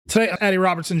Today, Addie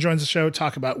Robertson joins the show to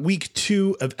talk about week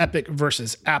 2 of Epic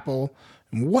versus Apple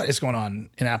and what is going on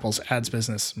in Apple's ads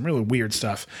business. Some really weird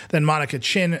stuff. Then Monica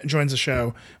Chin joins the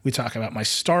show. We talk about my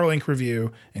Starlink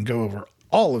review and go over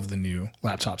all of the new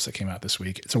laptops that came out this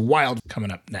week. It's a wild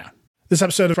coming up now. This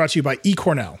episode is brought to you by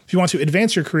eCornell. If you want to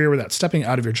advance your career without stepping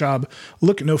out of your job,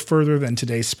 look no further than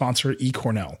today's sponsor,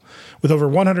 eCornell. With over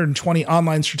 120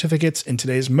 online certificates in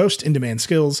today's most in-demand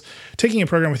skills, taking a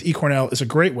program with eCornell is a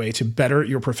great way to better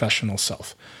your professional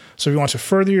self. So if you want to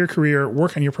further your career,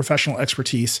 work on your professional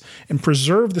expertise, and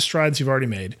preserve the strides you've already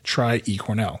made, try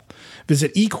eCornell.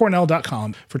 Visit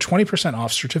eCornell.com for 20%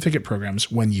 off certificate programs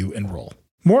when you enroll.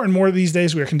 More and more these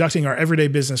days, we are conducting our everyday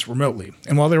business remotely.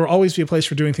 And while there will always be a place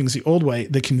for doing things the old way,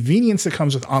 the convenience that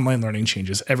comes with online learning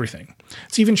changes everything.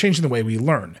 It's even changing the way we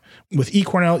learn. With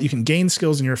eCornell, you can gain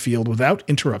skills in your field without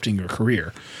interrupting your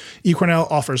career.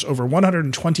 eCornell offers over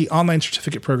 120 online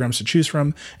certificate programs to choose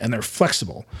from, and they're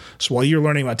flexible. So while you're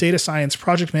learning about data science,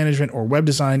 project management, or web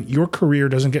design, your career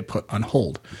doesn't get put on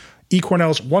hold.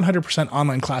 eCornell's 100%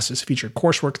 online classes feature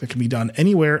coursework that can be done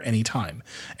anywhere, anytime,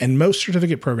 and most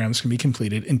certificate programs can be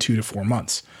completed in 2 to 4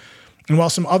 months. And while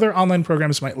some other online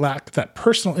programs might lack that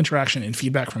personal interaction and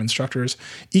feedback from instructors,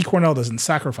 eCornell doesn't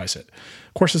sacrifice it.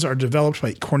 Courses are developed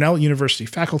by Cornell University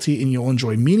faculty, and you'll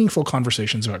enjoy meaningful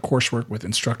conversations about coursework with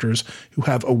instructors who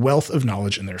have a wealth of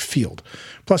knowledge in their field.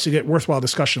 Plus, you get worthwhile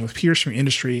discussion with peers from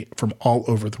industry from all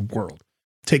over the world.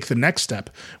 Take the next step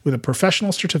with a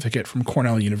professional certificate from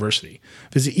Cornell University.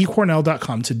 Visit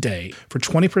ecornell.com today for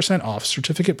 20% off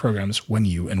certificate programs when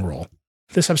you enroll.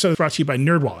 This episode is brought to you by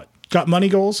NerdWallet. Got money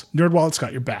goals? NerdWallet's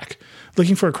got your back.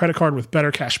 Looking for a credit card with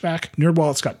better cash back?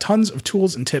 NerdWallet's got tons of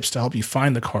tools and tips to help you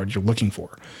find the card you're looking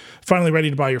for. Finally ready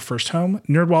to buy your first home?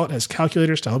 NerdWallet has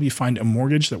calculators to help you find a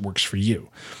mortgage that works for you.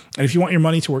 And if you want your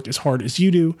money to work as hard as you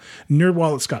do,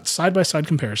 NerdWallet's got side-by-side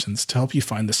comparisons to help you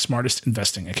find the smartest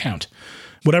investing account.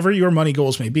 Whatever your money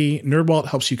goals may be, NerdWallet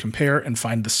helps you compare and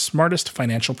find the smartest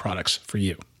financial products for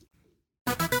you.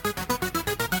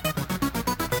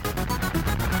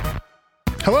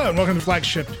 Hello, and welcome to the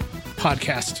flagship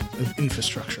podcast of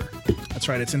infrastructure. That's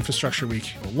right, it's Infrastructure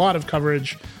Week. A lot of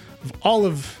coverage of all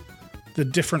of the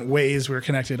different ways we're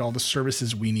connected, all the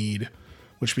services we need,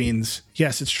 which means,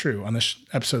 yes, it's true. On this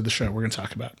episode of the show, we're going to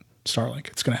talk about Starlink.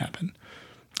 It's going to happen.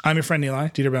 I'm your friend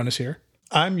Nilay. Dieter Brown is here.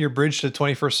 I'm your bridge to the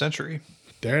 21st century.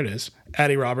 There it is.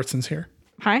 Addie Robertson's here.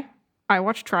 Hi. I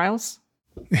watch trials.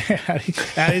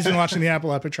 Addie's been watching the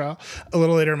Apple Epic trial. A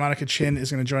little later, Monica Chin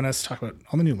is going to join us to talk about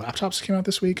all the new laptops that came out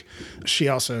this week. She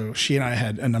and I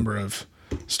had a number of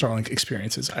Starlink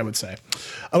experiences, I would say.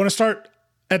 I want to start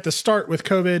at the start with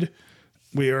COVID.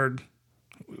 We're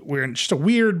in just a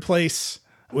weird place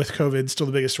with COVID, still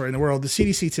the biggest story in the world. The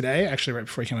CDC today, actually right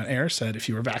before we came on air, said if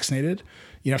you were vaccinated,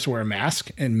 you have to wear a mask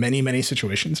in many, many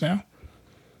situations now.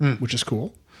 Which is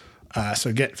cool.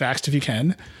 So get vaxxed if you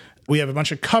can. We have a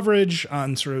bunch of coverage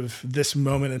on sort of this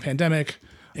moment in the pandemic,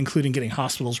 including getting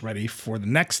hospitals ready for the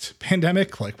next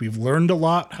pandemic. Like, we've learned a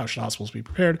lot. How should hospitals be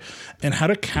prepared? And how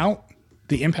to count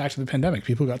the impact of the pandemic.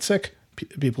 People got sick.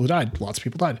 People who died. Lots of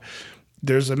people died.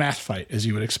 There's a math fight, as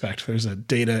you would expect. There's a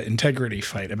data integrity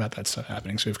fight about that stuff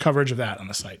happening. So we have coverage of that on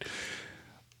the site.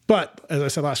 But as I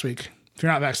said last week, if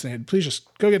you're not vaccinated, please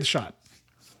just go get the shot.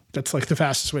 That's like the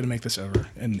fastest way to make this over.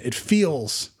 And it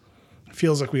feels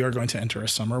like we are going to enter a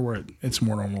summer where it's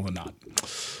more normal than not.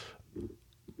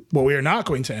 What we are not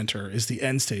going to enter is the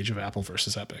end stage of Apple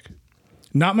versus Epic.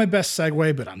 Not my best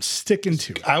segue, but I'm sticking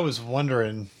to it. I was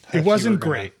wondering. It wasn't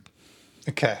great.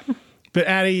 Okay. But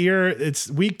Addie, it's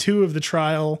week 2 of the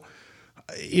trial.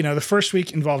 You know, the first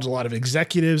week involved a lot of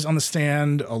executives on the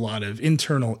stand, a lot of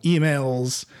internal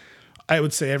emails. I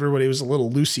would say everybody was a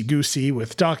little loosey-goosey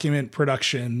with document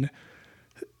production.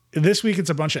 This week, it's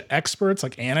a bunch of experts,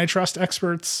 like antitrust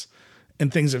experts, and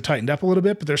things have tightened up a little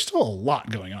bit, but there's still a lot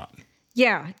going on.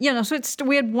 Yeah. So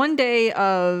we had one day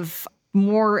of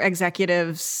more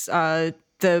executives.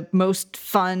 The most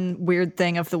fun, weird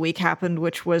thing of the week happened,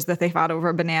 which was that they fought over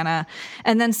a banana.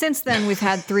 And then since then, we've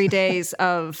had 3 days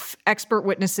of expert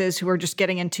witnesses who are just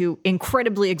getting into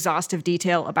incredibly exhaustive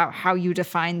detail about how you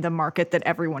define the market that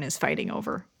everyone is fighting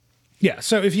over. Yeah.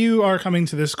 So if you are coming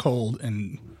to this cold,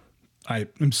 and I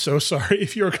am so sorry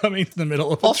if you're coming to the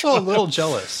middle of also a little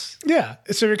jealous. Yeah.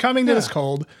 So if you're coming to this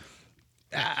cold,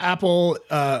 Apple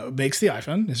makes the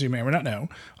iPhone, as you may or may not know.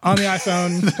 On the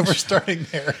iPhone, we're starting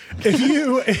there.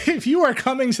 If you are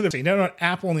coming to you don't know what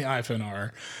Apple and the iPhone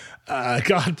are,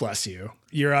 God bless you.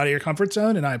 You're out of your comfort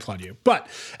zone, and I applaud you. But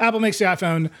Apple makes the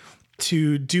iPhone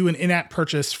to do an in-app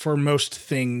purchase for most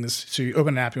things. So you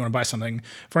open an app, you want to buy something.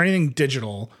 For anything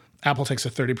digital, Apple takes a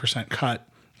 30% cut.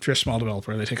 If you're a small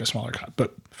developer, they take a smaller cut.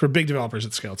 But for big developers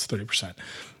at scale, it's 30%.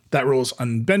 That rule is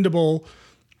unbendable.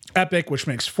 Epic, which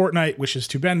makes Fortnite, wishes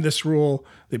to bend this rule.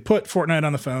 They put Fortnite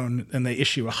on the phone and they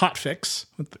issue a hotfix,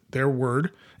 their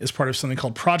word, as part of something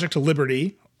called Project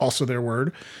Liberty, also their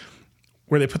word,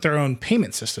 where they put their own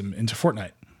payment system into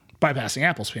Fortnite, bypassing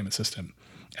Apple's payment system.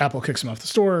 Apple kicks them off the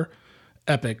store.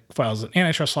 Epic files an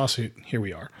antitrust lawsuit. Here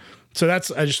we are. So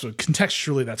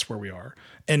contextually, that's where we are.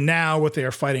 And now what they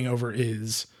are fighting over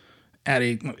is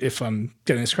if I'm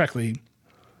getting this correctly,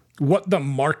 what the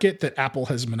market that Apple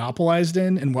has monopolized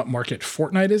in and what market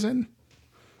Fortnite is in?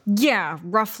 Yeah,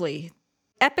 roughly.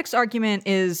 Epic's argument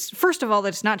is, first of all, that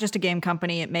it's not just a game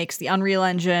company. It makes the Unreal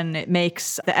Engine. It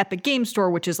makes the Epic Game Store,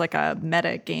 which is like a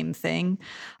meta game thing.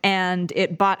 And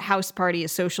it bought House Party, a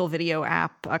social video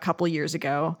app, a couple years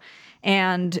ago.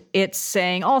 And it's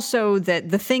saying also that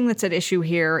the thing that's at issue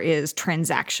here is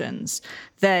transactions.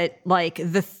 That like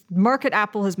the market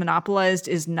Apple has monopolized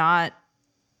is not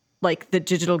like the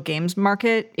digital games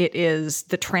market, it is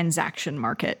the transaction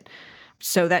market.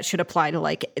 So that should apply to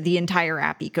like the entire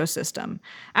app ecosystem.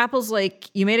 Apple's like,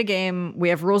 you made a game, we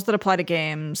have rules that apply to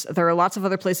games. There are lots of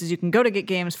other places you can go to get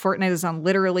games. Fortnite is on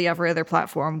literally every other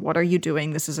platform. What are you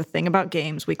doing? This is a thing about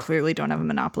games. We clearly don't have a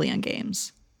monopoly on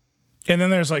games. And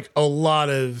then there's like a lot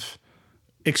of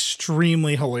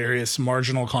extremely hilarious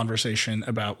marginal conversation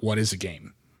about what is a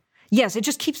game. Yes, it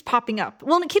just keeps popping up.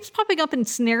 Well, and it keeps popping up in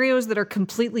scenarios that are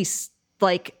completely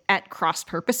like at cross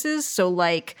purposes. So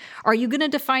like, are you going to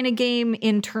define a game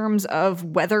in terms of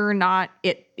whether or not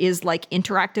it is like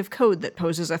interactive code that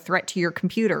poses a threat to your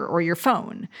computer or your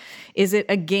phone? Is it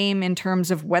a game in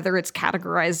terms of whether it's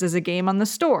categorized as a game on the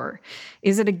store?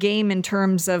 Is it a game in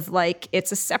terms of like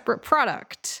it's a separate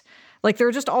product? Like there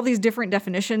are just all these different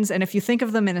definitions. And if you think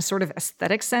of them in a sort of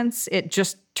aesthetic sense, it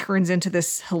just turns into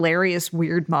this hilarious,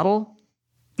 weird muddle.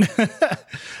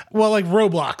 Well, like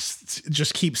Roblox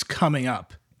just keeps coming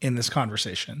up in this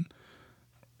conversation,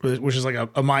 which is like a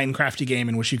Minecrafty game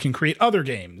in which you can create other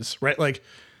games, right? Like,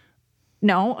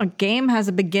 no, a game has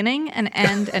a beginning, an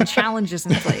end, and challenges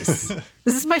in place.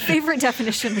 This is my favorite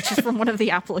definition, which is from one of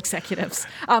the Apple executives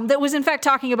that was in fact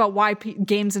talking about why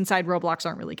games inside Roblox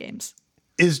aren't really games.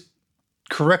 Is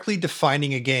correctly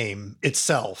defining a game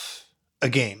itself a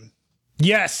game?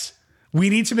 Yes. We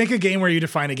need to make a game where you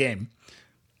define a game.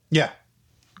 Yeah.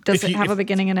 Does it have a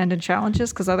beginning and end and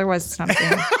challenges? Because otherwise it's not a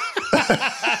game.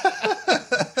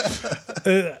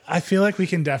 I feel like we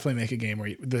can definitely make a game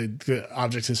where the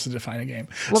object is to define a game.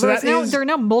 Well, so there are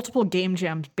now multiple game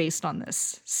jams based on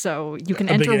this. So you can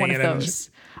enter one of those.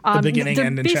 The beginning,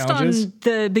 end, and challenges? On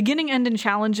the beginning, end, and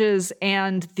challenges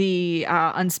and the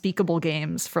Unspeakable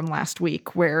games from last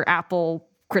week, where Apple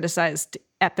criticized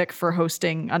Epic for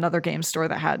hosting another game store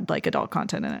that had like adult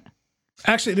content in it.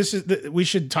 Actually, we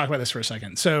should talk about this for a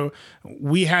second. So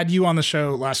we had you on the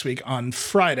show last week on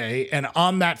Friday, and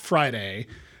on that Friday,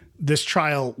 this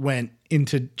trial went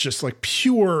into just like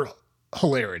pure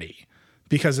hilarity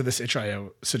because of this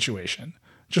itch.io situation.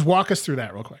 Just walk us through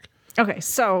that real quick. Okay,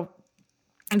 so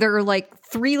there are like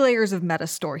 3 layers of meta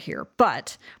store here,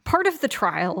 but part of the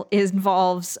trial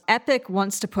involves Epic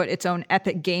wants to put its own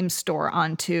Epic Game Store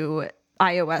onto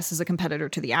iOS as a competitor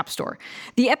to the App Store.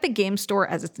 The Epic Game Store,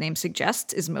 as its name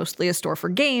suggests, is mostly a store for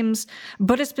games,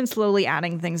 but it's been slowly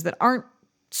adding things that aren't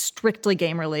strictly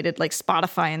game related, like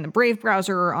Spotify and the Brave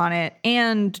browser are on it.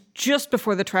 And just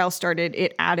before the trial started,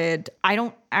 it added, I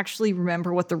don't actually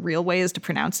remember what the real way is to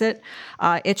pronounce it.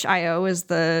 itch.io is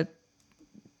the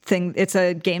thing. It's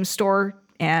a game store,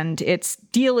 and its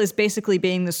deal is basically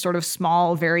being this sort of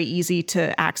small, very easy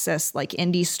to access like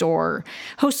indie store.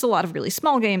 Hosts a lot of really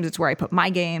small games. It's where I put my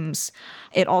games.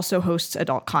 It also hosts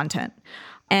adult content.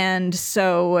 And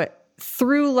so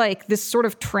through like this sort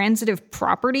of transitive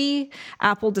property,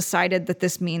 Apple decided that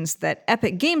this means that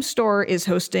Epic Game Store is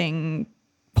hosting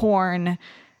porn,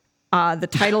 the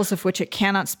titles of which it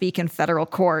cannot speak in federal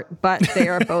court, but they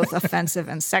are both offensive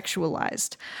and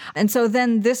sexualized. And so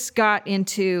then this got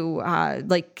into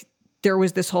there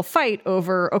was this whole fight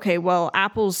over, okay, well,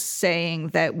 Apple's saying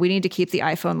that we need to keep the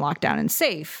iPhone locked down and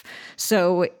safe.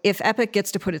 So if Epic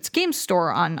gets to put its game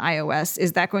store on iOS,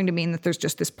 is that going to mean that there's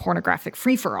just this pornographic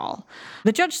free-for-all?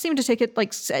 The judge seemed to take it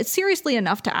like seriously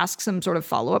enough to ask some sort of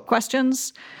follow-up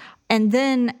questions. And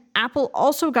then Apple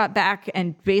also got back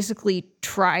and basically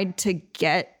tried to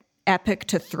get Epic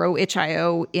to throw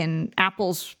itch.io in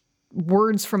Apple's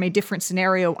words from a different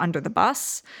scenario under the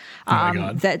bus. Oh my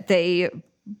God. That they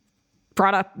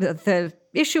brought up the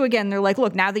issue again. They're like,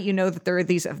 look, now that you know that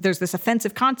there's this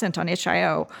offensive content on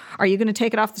itch.io, are you going to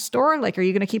take it off the store? Like, are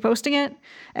you going to keep hosting it?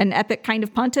 And Epic kind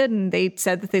of punted, and they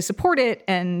said that they support it,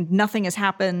 and nothing has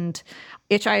happened.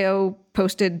 Itch.io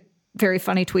posted very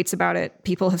funny tweets about it.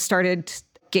 People have started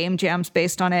game jams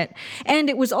based on it. And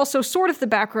it was also sort of the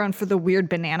background for the weird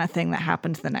banana thing that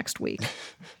happened the next week.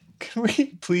 Can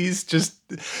we please just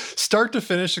start to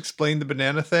finish explain the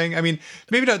banana thing? I mean,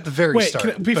 maybe not at the very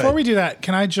start. Before we do that,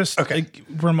 can I just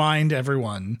remind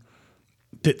everyone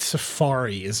that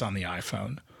Safari is on the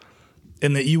iPhone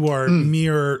and that you are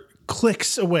mere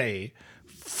clicks away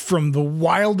from the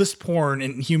wildest porn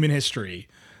in human history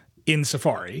in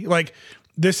Safari. Like,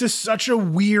 this is such a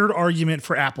weird argument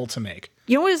for Apple to make.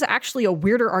 You know what is actually a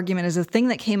weirder argument is a thing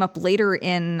that came up later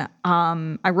in,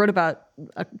 I wrote about,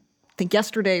 I think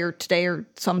yesterday or today or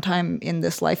sometime in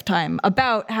this lifetime,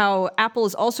 about how Apple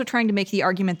is also trying to make the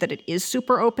argument that it is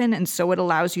super open, and so it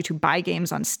allows you to buy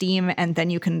games on Steam and then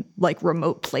you can like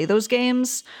remote play those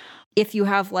games. If you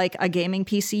have like a gaming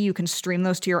PC, you can stream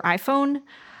those to your iPhone.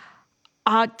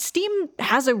 Steam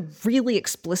has a really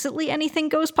explicitly anything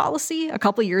goes policy. A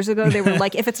couple years ago, they were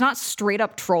like, if it's not straight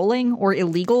up trolling or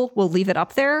illegal, we'll leave it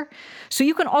up there. So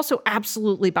you can also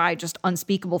absolutely buy just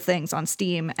unspeakable things on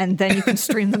Steam, and then you can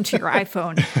stream them to your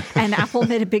iPhone. And Apple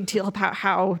made a big deal about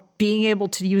how being able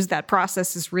to use that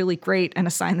process is really great and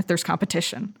a sign that there's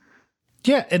competition.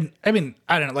 Yeah, and I mean,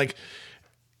 I don't know, like,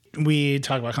 we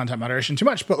talk about content moderation too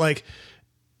much, but like,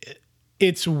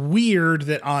 it's weird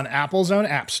that on Apple's own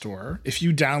app store, if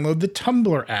you download the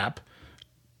Tumblr app,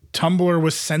 Tumblr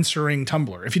was censoring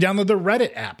Tumblr. If you download the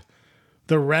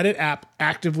Reddit app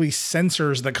actively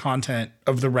censors the content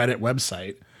of the Reddit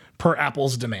website per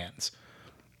Apple's demands.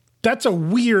 That's a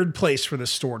weird place for the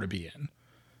store to be in,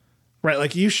 right?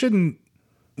 Like, we shouldn't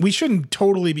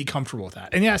totally be comfortable with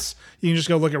that. And yes, you can just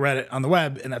go look at Reddit on the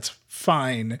web and that's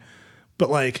fine. But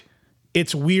like,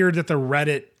 it's weird that the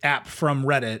Reddit app from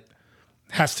Reddit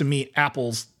has to meet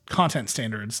Apple's content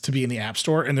standards to be in the App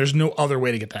Store, and there's no other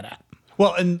way to get that app.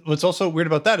 Well, and what's also weird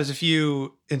about that is if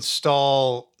you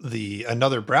install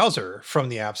another browser from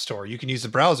the App Store, you can use the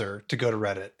browser to go to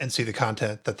Reddit and see the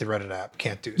content that the Reddit app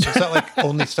can't do. So it's not like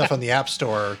only stuff on the App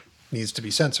Store needs to be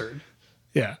censored.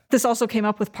 Yeah. This also came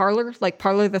up with Parler. Like,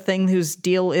 Parler, the thing whose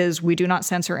deal is we do not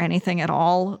censor anything at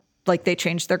all. Like, they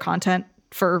changed their content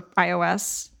for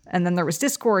iOS. And then there was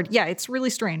Discord. Yeah, it's really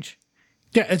strange.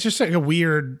 Yeah, it's just like a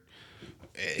weird.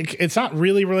 It's not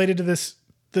really related to this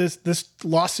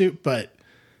lawsuit, but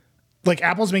like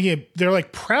Apple's making it. They're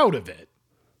like proud of it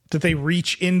that they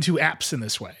reach into apps in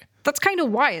this way. That's kind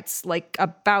of why it's like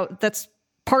that's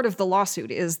part of the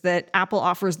lawsuit is that Apple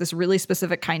offers this really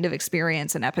specific kind of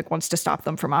experience, and Epic wants to stop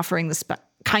them from offering this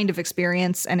kind of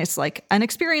experience. And it's like an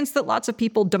experience that lots of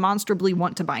people demonstrably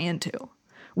want to buy into,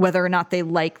 whether or not they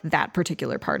like that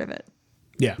particular part of it.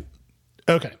 Yeah.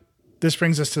 Okay. This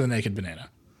brings us to the naked banana.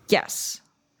 Yes.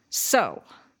 So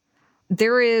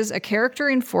there is a character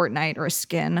in Fortnite, or a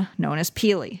skin, known as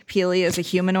Peely. Peely is a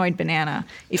humanoid banana.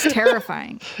 He's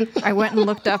terrifying. I went and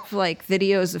looked up like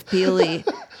videos of Peely,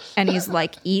 and he's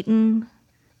like eaten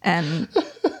and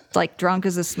like drunk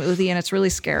as a smoothie, and it's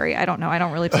really scary. I don't know. I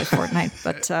don't really play Fortnite,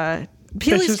 but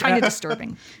Peely's kind of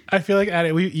disturbing. I feel like,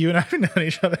 Addie, you and I have known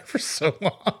each other for so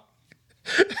long.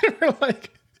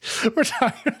 We're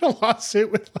talking about a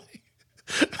lawsuit with like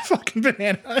fucking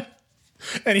banana.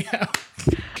 Anyhow.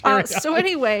 So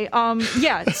anyway,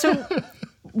 so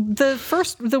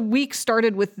the week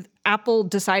started with Apple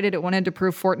decided it wanted to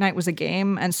prove Fortnite was a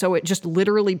game, and so it just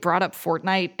literally brought up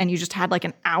Fortnite, and you just had like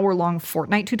an hour-long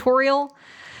Fortnite tutorial,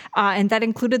 and that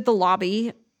included the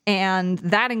lobby, and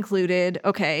that included,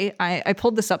 I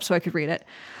pulled this up so I could read it.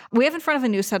 We have in front of a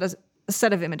new set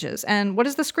of images, and what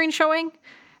is the screen showing?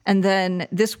 And then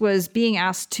this was being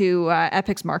asked to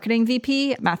Epic's marketing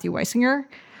VP, Matthew Weisinger.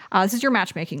 This is your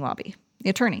matchmaking lobby,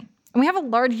 the attorney. And we have a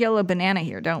large yellow banana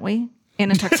here, don't we? In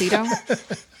a tuxedo?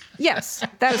 Yes,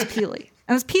 that is Peely.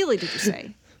 And it's Peely, did you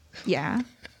say? Yeah.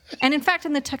 And in fact,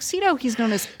 in the tuxedo, he's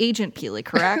known as Agent Peely,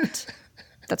 correct?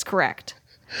 That's correct.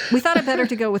 We thought it better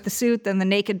to go with the suit than the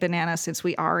naked banana since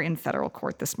we are in federal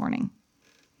court this morning.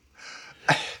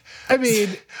 I mean,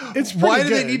 it's pretty why do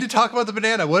good. they need to talk about the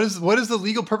banana? What is the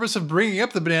legal purpose of bringing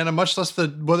up the banana, much less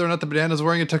whether or not the banana is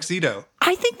wearing a tuxedo?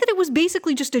 I think that it was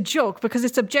basically just a joke because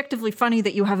it's objectively funny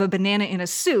that you have a banana in a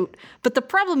suit. But the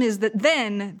problem is that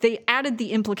then they added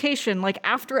the implication, like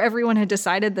after everyone had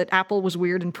decided that Apple was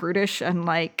weird and prudish and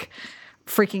like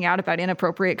freaking out about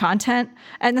inappropriate content,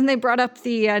 and then they brought up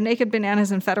the naked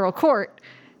bananas in federal court.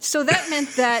 So that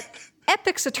meant that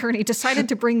Epic's attorney decided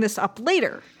to bring this up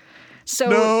later.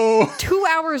 So 2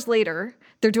 hours later,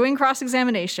 they're doing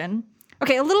cross-examination.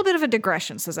 Okay, a little bit of a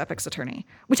digression, says Epic's attorney.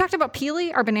 We talked about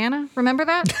Peely, our banana. Remember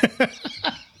that?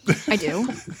 I do.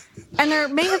 And there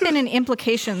may have been an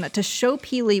implication that to show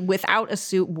Peely without a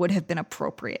suit would have been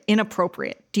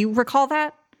inappropriate. Do you recall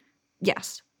that?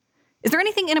 Yes. Is there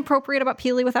anything inappropriate about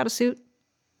Peely without a suit?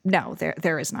 No,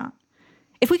 there is not.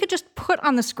 If we could just put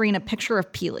on the screen a picture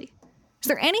of Peely. Is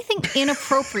there anything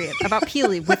inappropriate about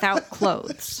Peely without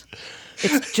clothes?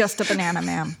 It's just a banana,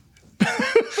 ma'am.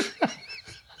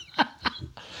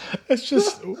 It's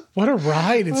just, what a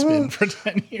ride it's been for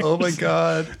 10 years. Oh my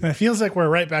God. And it feels like we're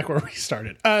right back where we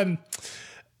started.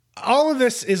 All of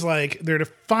this is like, they're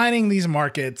defining these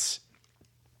markets.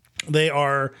 They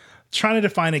are trying to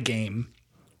define a game.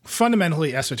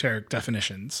 Fundamentally esoteric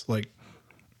definitions. Like,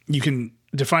 you can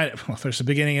define it. Well, there's a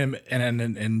beginning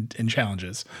and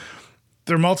challenges.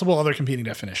 There are multiple other competing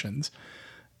definitions.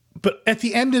 But at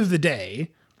the end of the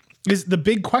day, is the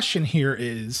big question here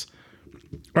is,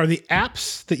 are the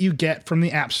apps that you get from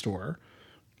the App Store,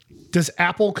 does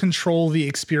Apple control the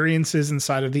experiences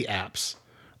inside of the apps,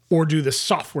 or do the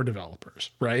software developers,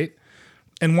 right?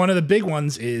 And one of the big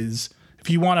ones is, if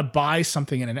you want to buy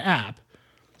something in an app,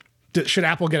 should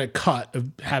Apple get a cut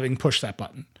of having pushed that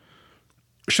button?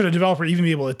 Should a developer even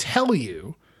be able to tell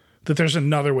you that there's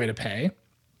another way to pay?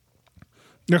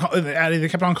 They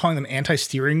kept on calling them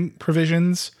anti-steering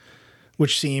provisions,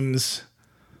 which seems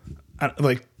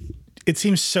like, it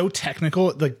seems so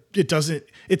technical. Like,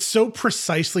 it so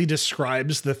precisely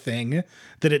describes the thing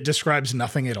that it describes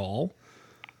nothing at all.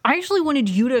 I actually wanted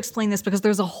you to explain this because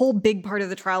there's a whole big part of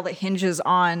the trial that hinges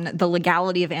on the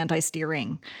legality of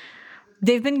anti-steering.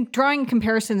 They've been drawing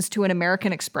comparisons to an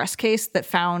American Express case that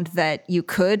found that you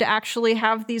could actually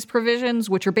have these provisions,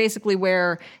 which are basically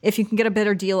where if you can get a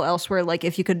better deal elsewhere, like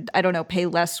if you could, I don't know, pay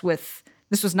less with,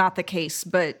 this was not the case,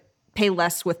 but pay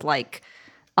less with like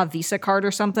a Visa card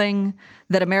or something,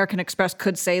 that American Express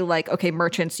could say like, okay,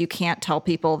 merchants, you can't tell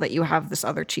people that you have this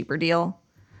other cheaper deal.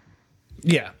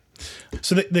 Yeah.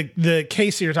 So the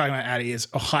case you're talking about, Addie, is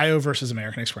Ohio versus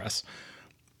American Express.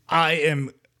 I am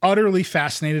utterly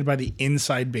fascinated by the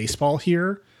inside baseball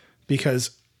here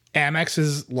because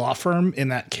Amex's law firm in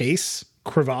that case,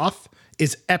 Cravath,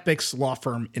 is Epic's law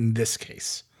firm in this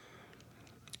case.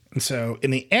 And so in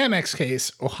the Amex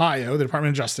case, Ohio, the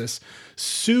Department of Justice,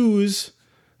 sues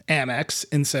Amex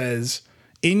and says,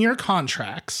 in your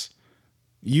contracts,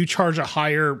 you charge a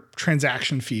higher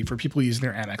transaction fee for people using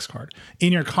their Amex card.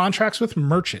 In your contracts with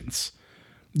merchants,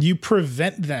 you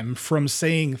prevent them from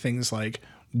saying things like,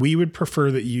 we would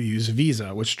prefer that you use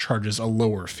Visa, which charges a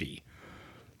lower fee.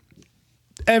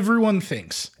 Everyone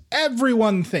thinks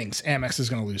Amex is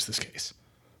going to lose this case.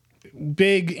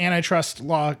 Big antitrust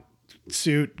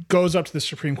lawsuit goes up to the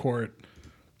Supreme Court.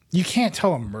 You can't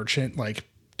tell a merchant, like,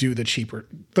 do the cheaper,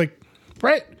 like,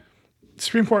 right?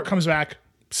 Supreme Court comes back,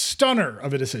 stunner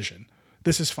of a decision.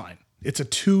 This is fine. It's a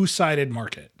two-sided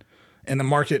market. And the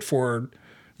market for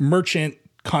merchant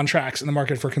contracts and the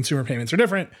market for consumer payments are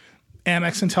different.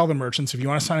 Amex can tell the merchants, if you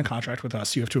want to sign a contract with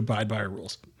us, you have to abide by our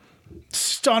rules.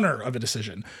 Stunner of a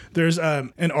decision. There's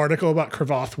an article about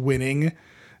Cravath winning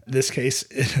this case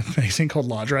in a magazine called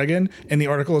Law Dragon, and the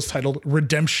article is titled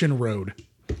Redemption Road.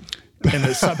 And the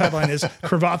subheadline is,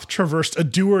 Cravath traversed a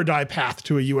do-or-die path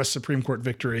to a U.S. Supreme Court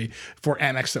victory for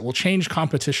Amex that will change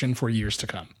competition for years to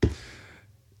come.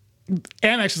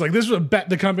 Amex is like, this was a bet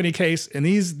the company case, and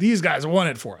these guys won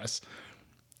it for us.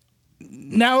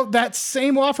 Now that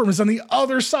same law firm is on the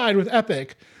other side with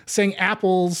Epic, saying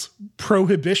Apple's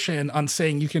prohibition on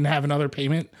saying you can have another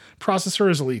payment processor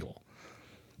is illegal.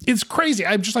 It's crazy.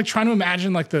 I'm just like trying to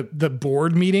imagine like the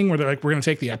board meeting where they're like, we're going to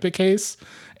take the Epic case,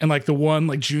 and like the one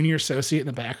like junior associate in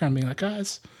the background being like,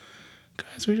 guys,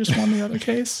 we just won the other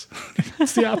case.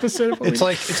 It's the opposite of what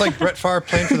it's like Brett Favre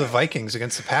playing for the Vikings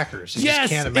against the Packers. You just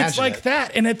can't imagine it's like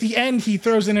that. And at the end, he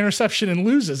throws an interception and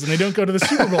loses, and they don't go to the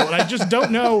Super Bowl. And I just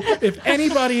don't know if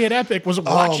anybody at Epic was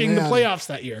watching the playoffs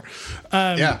that year.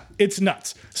 It's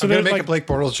nuts. So I'm going to make a Blake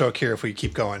Bortles joke here if we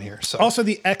keep going here. So also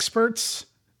the experts,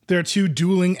 there are two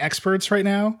dueling experts right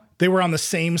now. They were on the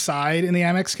same side in the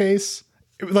Amex case.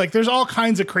 Like, there's all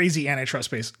kinds of crazy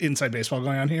antitrust inside baseball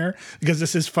going on here because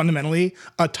this is fundamentally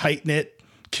a tight-knit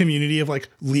community of like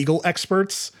legal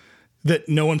experts that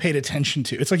no one paid attention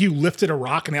to. It's like you lifted a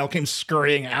rock and they all came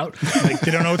scurrying out. Like, they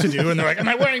don't know what to do. And they're like, am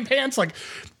I wearing pants? Like,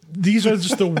 these are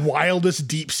just the wildest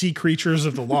deep sea creatures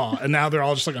of the law. And now they're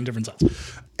all just like on different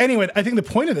sides. Anyway, I think the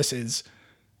point of this is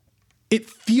it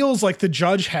feels like the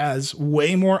judge has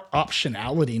way more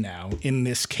optionality now in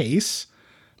this case,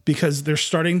 because they're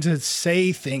starting to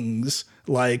say things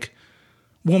like,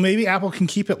 well, maybe Apple can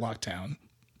keep it locked down,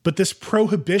 but this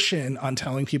prohibition on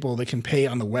telling people they can pay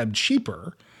on the web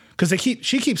cheaper Because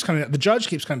the judge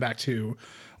keeps coming back to,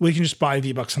 well, you can just buy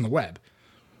V-Bucks on the web.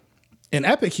 And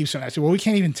Epic keeps coming back to, well, we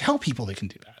can't even tell people they can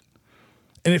do that.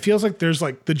 And it feels like there's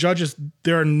like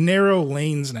there are narrow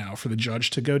lanes now for the judge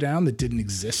to go down that didn't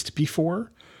exist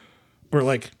before, or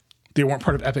like they weren't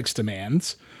part of Epic's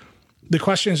demands. The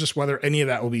question is just whether any of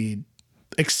that will be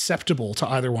acceptable to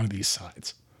either one of these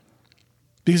sides.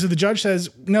 Because if the judge says,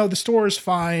 no, the store is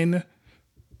fine,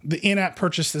 the in-app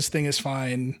purchase this thing is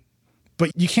fine,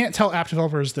 but you can't tell app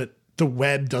developers that the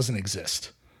web doesn't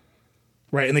exist,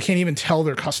 right? And they can't even tell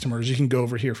their customers you can go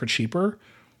over here for cheaper.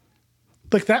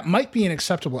 Like that might be an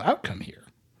acceptable outcome here.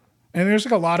 And there's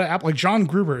like a lot of Apple, like John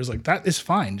Gruber is like, that is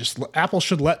fine. Just Apple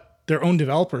should let their own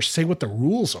developers say what the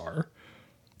rules are.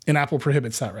 And Apple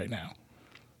prohibits that right now.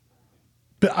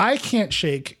 But I can't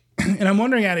shake, and I'm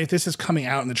wondering if this is coming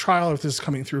out in the trial or if this is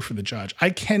coming through for the judge. I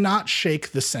cannot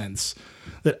shake the sense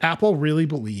that Apple really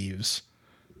believes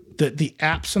that the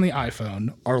apps on the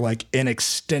iPhone are like an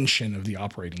extension of the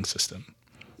operating system,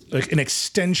 like an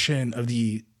extension of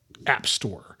the App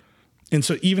Store. And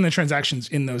so even the transactions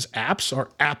in those apps are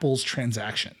Apple's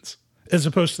transactions, as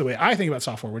opposed to the way I think about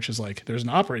software, which is like there's an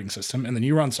operating system and then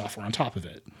you run software on top of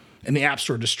it. And the App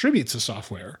Store distributes the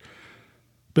software,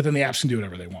 but then the apps can do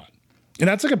whatever they want. And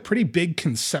that's like a pretty big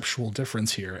conceptual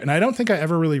difference here. And I don't think I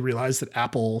ever really realized that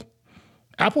Apple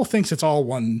thinks it's all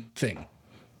one thing.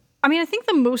 I mean, I think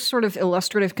the most sort of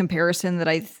illustrative comparison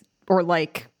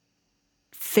that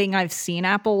thing I've seen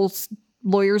Apple's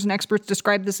lawyers and experts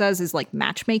describe this as is like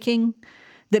matchmaking.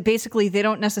 That basically they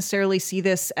don't necessarily see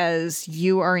this as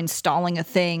you are installing a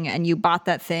thing and you bought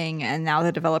that thing and now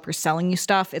the developer's selling you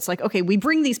stuff. It's like, okay, we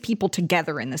bring these people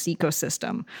together in this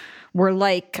ecosystem. We're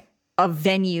like a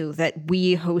venue that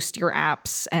we host your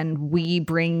apps and we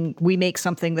make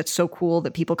something that's so cool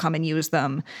that people come and use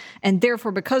them. And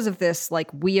therefore, because of this, like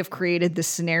we have created this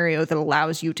scenario that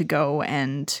allows you to go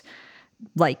and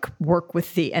like work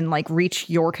with and like reach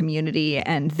your community,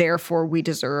 and therefore we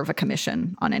deserve a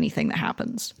commission on anything that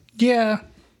happens. Yeah.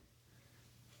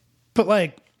 But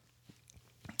like,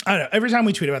 I don't know, every time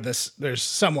we tweet about this, there's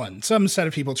some set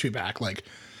of people tweet back. Like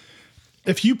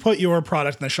if you put your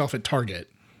product on the shelf at Target,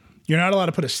 you're not allowed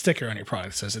to put a sticker on your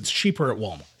product that says it's cheaper at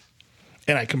Walmart.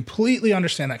 And I completely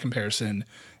understand that comparison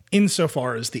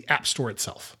insofar as the App Store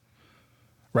itself,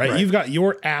 right? You've got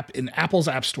your app in Apple's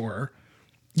App Store.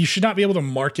 You should not be able to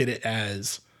market it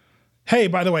as, hey,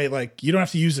 by the way, like you don't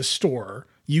have to use a store.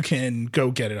 You can go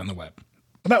get it on the web.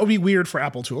 That would be weird for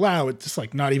Apple to allow. It's just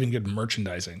like not even good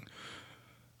merchandising.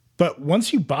 But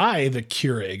once you buy the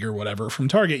Keurig or whatever from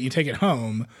Target, you take it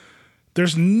home.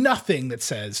 There's nothing that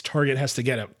says Target has to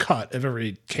get a cut of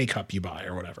every K-cup you buy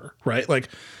or whatever, right? Like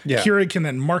Keurig can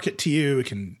then market to you. It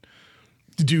can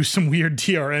do some weird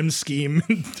DRM scheme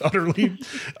and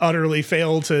utterly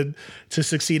fail to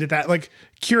succeed at that. Like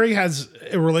Keurig has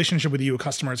a relationship with you, a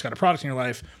customer has got a product in your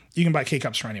life. You can buy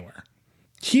K-cups from anywhere.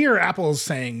 Here, Apple is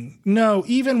saying, no,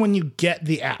 even when you get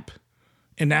the app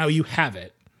and now you have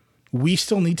it, we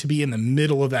still need to be in the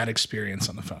middle of that experience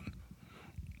on the phone.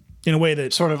 In a way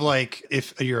that sort of like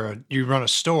if you run a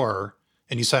store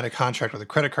and you sign a contract with a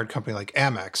credit card company like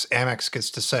Amex gets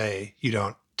to say you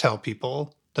don't tell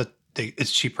people that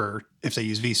it's cheaper if they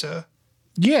use Visa.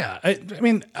 Yeah, I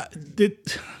mean, the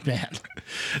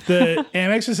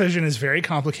Amex decision is very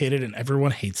complicated and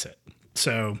everyone hates it.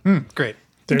 So great.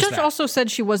 The judge also said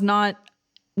she was not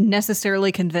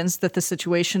necessarily convinced that the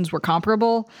situations were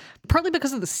comparable, partly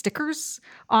because of the stickers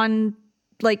on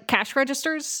like cash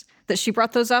registers. That she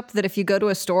brought those up, that if you go to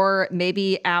a store,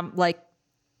 maybe like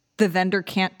the vendor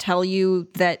can't tell you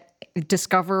that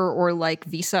Discover or like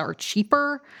Visa are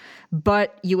cheaper,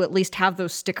 but you at least have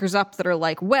those stickers up that are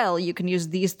like, well, you can use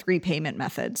these 3 payment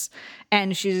methods.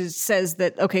 And she says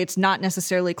that, okay, it's not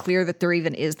necessarily clear that there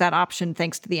even is that option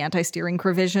thanks to the anti-steering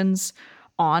provisions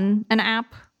on an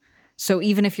app. So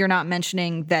even if you're not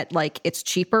mentioning that like it's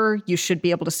cheaper, you should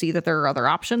be able to see that there are other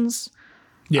options.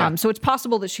 Yeah. So it's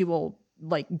possible that she will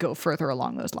like go further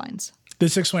along those lines.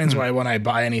 This explains why when I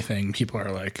buy anything, people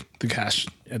are like the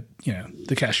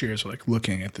cashiers are like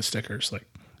looking at the stickers. Like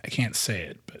I can't say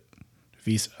it, but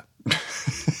Visa.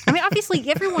 I mean, obviously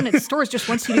everyone at stores just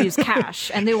wants you to use cash,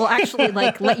 and they will actually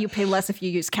like let you pay less if you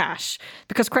use cash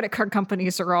because credit card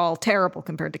companies are all terrible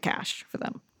compared to cash for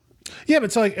them. Yeah, but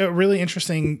it's like a really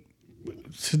interesting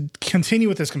to continue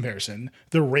with this comparison.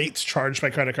 The rates charged by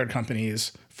credit card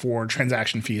companies for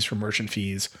transaction fees, for merchant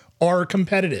fees are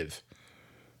competitive,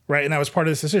 right? And that was part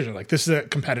of this decision. Like, this is a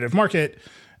competitive market.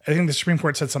 I think the Supreme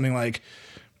Court said something like,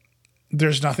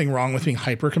 there's nothing wrong with being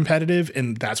hyper competitive.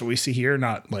 And that's what we see here,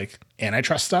 not like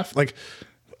antitrust stuff. Like,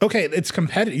 okay, it's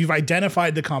competitive. You've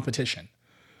identified the competition.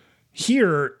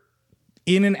 Here,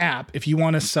 in an app, if you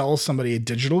want to sell somebody a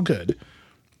digital good,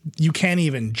 you can't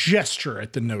even gesture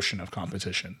at the notion of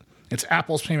competition. It's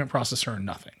Apple's payment processor and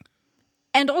nothing.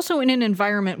 And also in an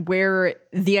environment where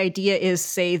the idea is,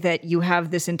 say, that you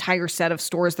have this entire set of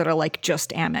stores that are like just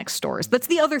Amex stores. That's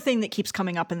the other thing that keeps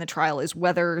coming up in the trial, is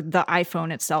whether the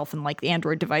iPhone itself and like the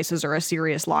Android devices are a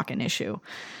serious lock-in issue.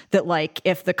 That like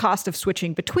if the cost of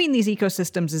switching between these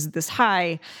ecosystems is this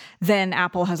high, then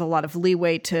Apple has a lot of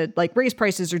leeway to like raise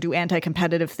prices or do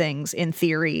anti-competitive things in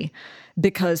theory,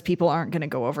 because people aren't going to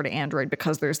go over to Android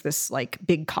because there's this like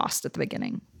big cost at the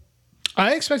beginning.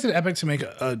 I expected Epic to make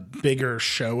a bigger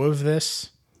show of this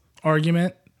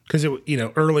argument because,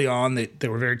 early on they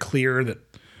were very clear that,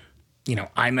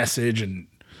 iMessage and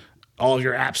all of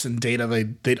your apps and data,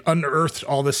 they'd unearthed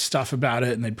all this stuff about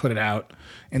it and they'd put it out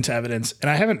into evidence.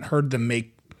 And I haven't heard them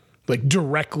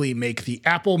directly make the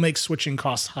Apple makes switching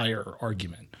costs higher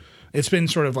argument. It's been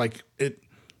sort of like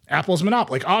Apple's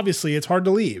monopoly. Like, obviously it's hard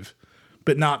to leave,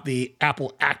 but not the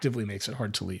Apple actively makes it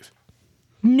hard to leave.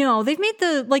 No, they've made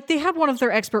they had one of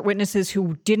their expert witnesses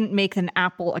who didn't make an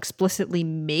Apple explicitly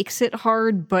makes it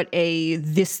hard, but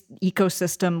this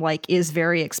ecosystem is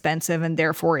very expensive and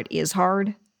therefore it is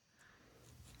hard.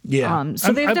 Yeah.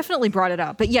 So they've definitely brought it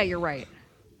up. But yeah, you're right.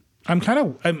 I'm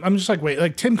just like,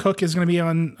 wait, Tim Cook is going to be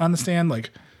on the stand.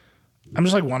 I'm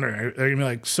just wondering, are they going to be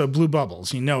like, so Blue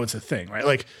Bubbles, it's a thing,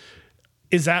 right?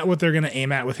 Is that what they're going to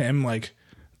aim at with him?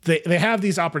 They have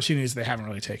these opportunities they haven't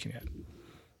really taken yet.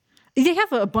 They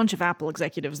have a bunch of Apple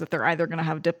executives that they're either going to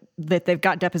have that they've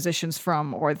got depositions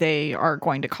from, or they are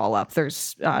going to call up.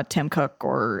 There's Tim Cook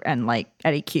and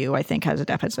Eddie Q, I think, has a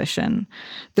deposition.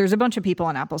 There's a bunch of people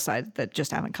on Apple's side that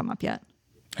just haven't come up yet.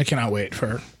 I cannot wait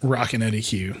for Rock and Eddie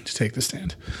Q to take the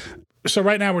stand. So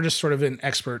right now we're just sort of in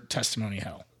expert testimony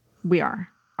hell. We are.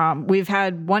 We've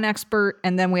had one expert,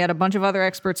 and then we had a bunch of other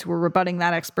experts who were rebutting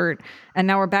that expert, and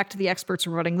now we're back to the experts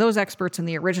rebutting those experts, and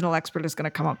the original expert is going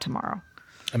to come up tomorrow.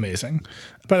 Amazing.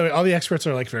 By the way, all the experts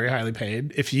are very highly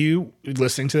paid. If you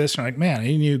listening to this, you're like, man,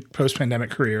 any new post-pandemic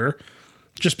career,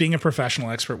 just being a professional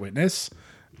expert witness,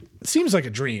 it seems like a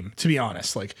dream, to be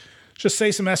honest. Just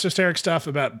say some esoteric stuff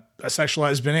about a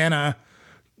sexualized banana,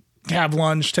 have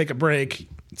lunch, take a break,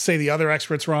 say the other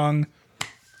expert's wrong.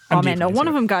 One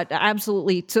of them got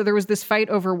absolutely. So there was this fight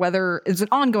over it's an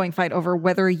ongoing fight over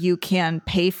whether you can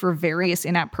pay for various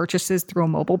in-app purchases through a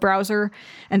mobile browser.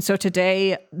 And so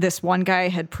today, this one guy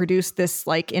had produced this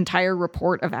entire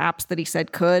report of apps that he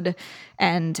said could,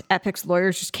 and Epic's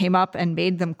lawyers just came up and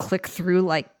made them click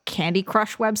through Candy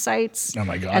Crush websites. Oh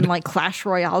my God. And Clash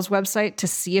Royale's website to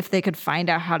see if they could find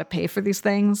out how to pay for these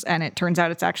things. And it turns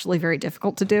out it's actually very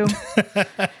difficult to do.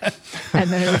 And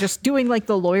then they were just doing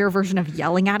the lawyer version of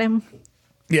yelling at him.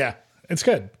 Yeah, it's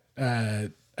good. I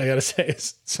got to say,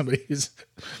 as somebody who's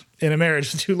in a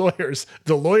marriage with two lawyers,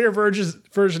 the lawyer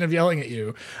version of yelling at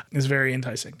you is very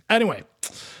enticing. Anyway,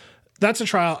 that's a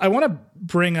trial. I want to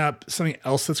bring up something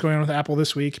else that's going on with Apple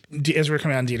this week. As we were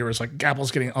coming on, Dieter was like,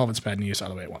 Apple's getting all of its bad news out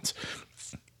of the way at once.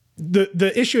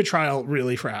 The issue at trial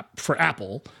really for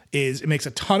Apple is it makes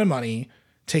a ton of money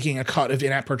taking a cut of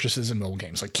in-app purchases in mobile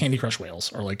games. Candy Crush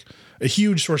whales are a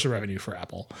huge source of revenue for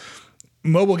Apple.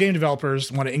 Mobile game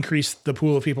developers want to increase the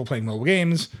pool of people playing mobile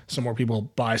games so more people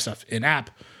buy stuff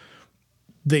in-app.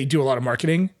 They do a lot of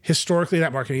marketing. Historically,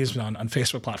 that marketing has been on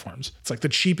Facebook platforms. It's the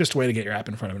cheapest way to get your app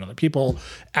in front of other people.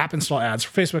 App install ads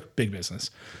for Facebook, big business.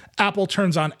 Apple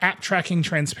turns on app tracking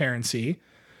transparency.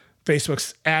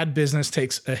 Facebook's ad business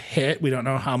takes a hit. We don't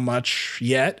know how much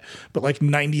yet, but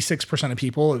 96% of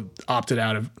people have opted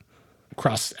out of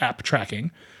cross-app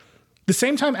tracking. The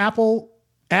same time, Apple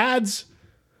adds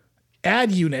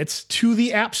ad units to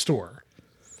the App Store.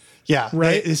 Yeah,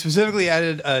 right. They specifically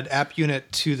added an app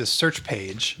unit to the search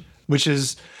page, which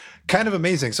is kind of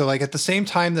amazing. So at the same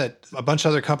time that a bunch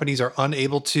of other companies are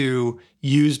unable to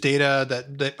use data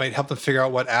that might help them figure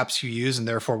out what apps you use and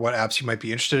therefore what apps you might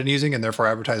be interested in using and therefore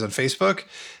advertise on Facebook,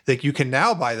 you can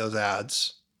now buy those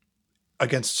ads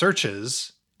against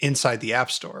searches inside the App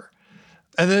Store.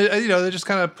 And then, they just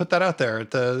kind of put that out there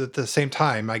at the same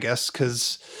time, I guess,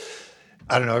 because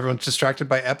I don't know, everyone's distracted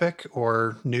by Epic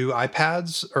or new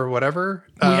iPads or whatever.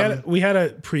 We had a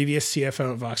previous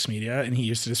CFO at Vox Media, and he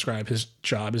used to describe his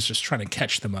job as just trying to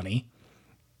catch the money.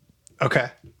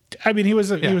 Okay. I mean, he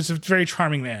was a very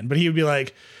charming man, but he would be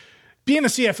like, being a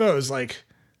CFO is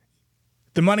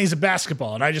the money's a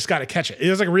basketball, and I just got to catch it. It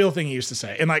was a real thing he used to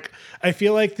say. And I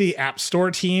feel like the App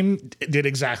Store team did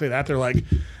exactly that. They're like,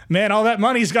 man, all that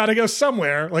money's got to go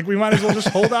somewhere. We might as well just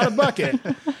hold out a bucket.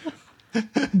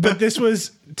 But this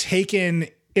was taken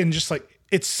in just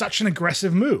it's such an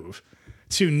aggressive move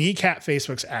to kneecap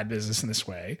Facebook's ad business in this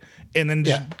way and then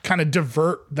just kind of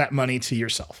divert that money to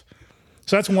yourself.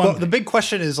 So that's one. Well, the big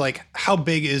question is like, how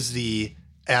big is the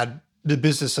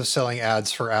business of selling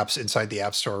ads for apps inside the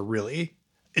App Store really?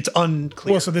 It's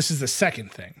unclear. Well, so this is the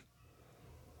second thing,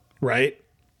 right?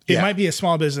 It might be a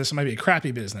small business. It might be a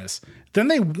crappy business. Then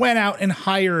they went out and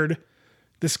hired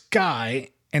this guy,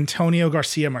 Antonio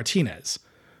Garcia Martinez,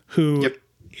 who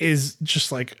is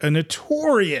just like a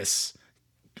notorious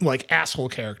like asshole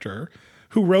character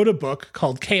who wrote a book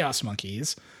called Chaos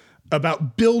Monkeys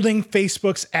about building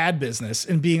Facebook's ad business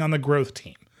and being on the growth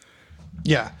team.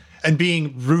 Yeah. And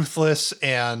being ruthless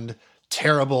and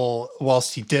terrible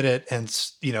whilst he did it, and,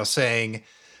 you know, saying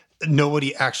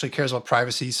nobody actually cares about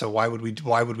privacy, so why would we at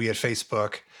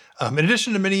Facebook? In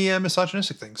addition to many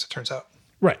misogynistic things, it turns out.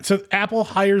 Right. So Apple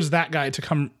hires that guy to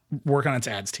come work on its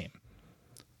ads team.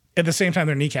 At the same time,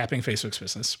 they're kneecapping Facebook's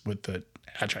business with the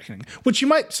ad tracking, which you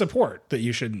might support, that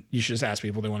you should just ask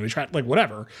people they want to be tracked, like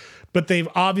whatever. But they've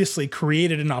obviously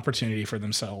created an opportunity for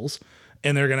themselves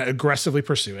and they're going to aggressively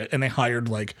pursue it. And they hired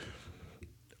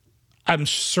I'm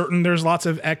certain there's lots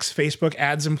of ex-Facebook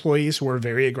ads employees who are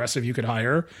very aggressive you could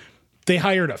hire. They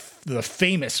hired the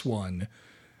famous one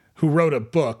who wrote a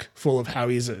book full of how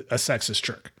he's a sexist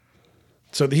jerk.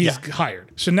 So he's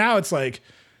hired. So now it's like,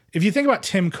 if you think about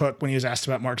Tim Cook when he was asked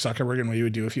about Mark Zuckerberg and what he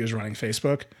would do if he was running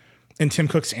Facebook, and Tim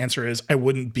Cook's answer is, I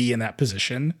wouldn't be in that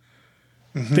position.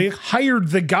 Mm-hmm. They hired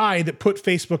the guy that put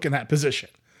Facebook in that position.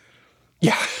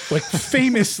 Yeah. Like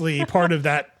famously part of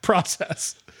that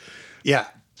process. Yeah.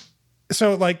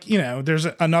 So like, you know, there's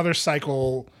another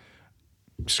cycle.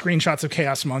 Screenshots of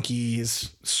Chaos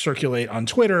Monkeys circulate on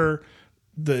Twitter.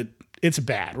 It's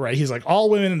bad, right? He's like, all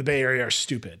women in the Bay Area are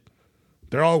stupid.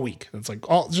 They're all weak. It's like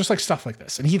all just like stuff like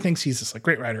this. And he thinks he's this like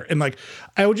great writer. And like,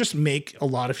 I would just make, a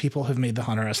lot of people have made the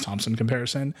Hunter S. Thompson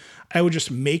comparison. I would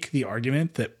just make the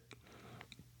argument that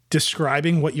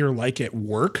describing what you're like at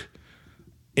work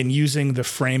and using the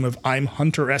frame of I'm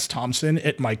Hunter S. Thompson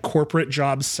at my corporate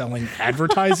job selling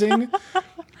advertising,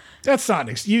 that's not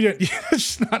it's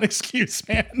just not an excuse,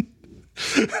 man.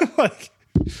 Like,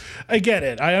 I get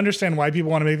it. I understand why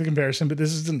people want to make the comparison, but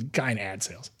this isn't a guy in ad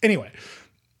sales. Anyway,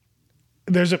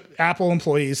 there's Apple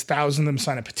employees, thousands of them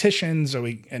sign a petition.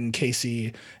 Zoe and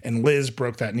Casey and Liz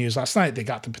broke that news last night. They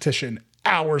got the petition.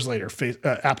 Hours later,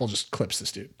 Apple just clips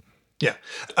this dude. Yeah.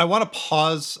 I want to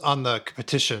pause on the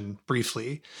petition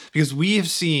briefly because we have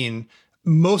seen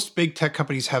most big tech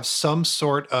companies have some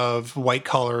sort of white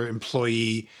collar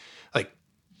employee, like,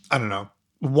 I don't know,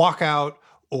 walkout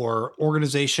or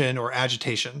organization or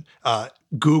agitation.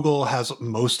 Google has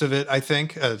most of it, I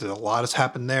think. A lot has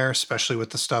happened there, especially with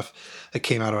the stuff that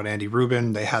came out on Andy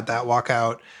Rubin. They had that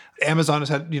walkout. Amazon has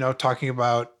had, talking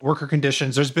about worker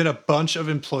conditions. There's been a bunch of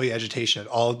employee agitation at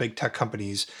all the big tech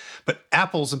companies, but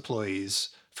Apple's employees,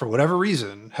 for whatever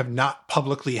reason, have not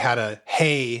publicly had a,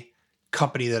 hey,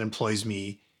 company that employs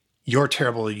me, you're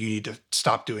terrible, you need to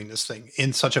stop doing this thing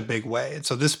in such a big way. And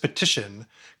so this petition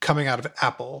coming out of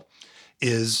Apple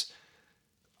is,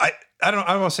 I don't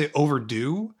want to say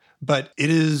overdue, but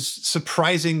it is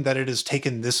surprising that it has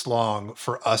taken this long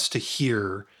for us to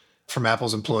hear from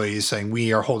Apple's employees saying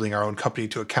we are holding our own company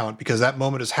to account, because that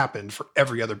moment has happened for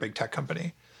every other big tech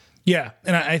company. Yeah.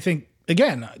 And I think,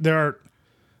 again,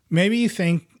 maybe you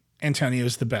think Antonio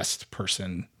is the best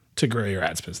person to grow your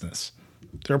ads business.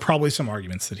 There are probably some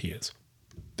arguments that he is.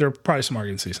 There are probably some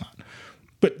arguments that he's not.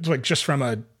 But like just from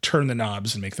a turn the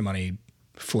knobs and make the money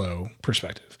flow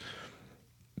perspective,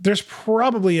 there's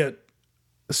probably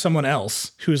someone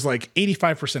else who's like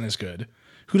 85% as good,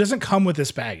 who doesn't come with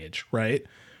this baggage, right?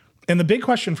 And the big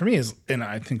question for me is, and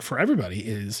I think for everybody,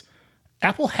 is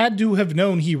Apple had to have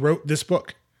known he wrote this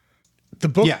book. The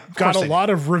book got a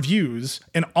lot of reviews,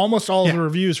 and almost all of the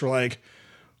reviews were like,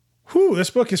 whew,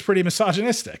 this book is pretty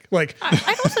misogynistic. Like,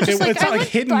 I'd also just it's not like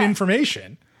hidden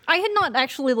information. I had not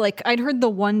actually, I'd heard the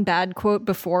one bad quote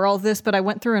before all this, but I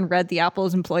went through and read the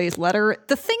Apple's employees letter.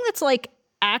 The thing that's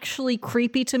actually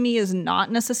creepy to me is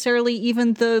not necessarily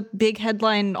even the big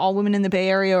headline, all women in the Bay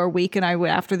Area are weak, and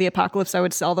after the apocalypse, I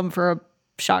would sell them for a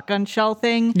shotgun shell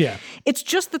thing. Yeah. It's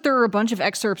just that there are a bunch of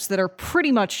excerpts that are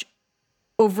pretty much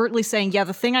overtly saying, yeah,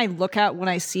 the thing I look at when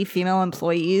I see female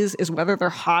employees is whether they're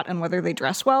hot and whether they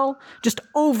dress well, just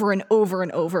over and over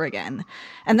and over again.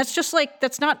 And that's just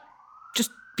that's not just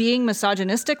being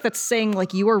misogynistic. That's saying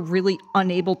you are really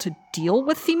unable to deal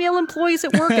with female employees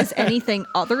at work as anything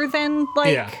other than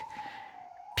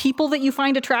people that you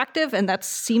find attractive. And that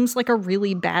seems like a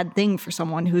really bad thing for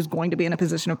someone who's going to be in a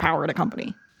position of power at a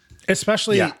company.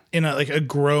 Especially in a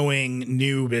growing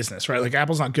new business, right? Like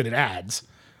Apple's not good at ads.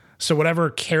 So whatever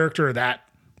character that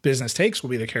business takes will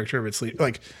be the character of its leader.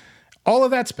 Like, all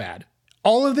of that's bad.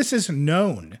 All of this is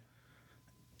known,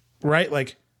 right?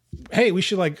 Like, hey, we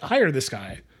should like hire this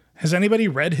guy. Has anybody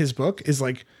read his book? Is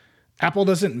like, Apple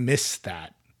doesn't miss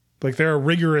that. Like, they're a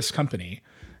rigorous company.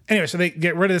 Anyway, so they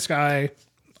get rid of this guy.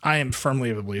 I am firmly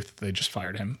of the belief that they just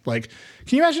fired him. Like,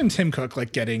 can you imagine Tim Cook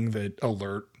like getting the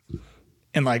alert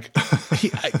and like,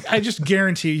 I just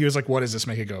guarantee he was like, what does this,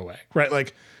 make it go away? Right?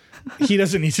 Like, he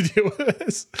doesn't need to deal with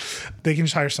this. They can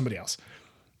just hire somebody else.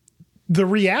 The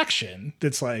reaction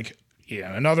that's like, you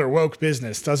know, another woke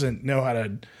business doesn't know how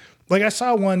to, like, I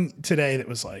saw one today that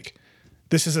was like,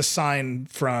 this is a sign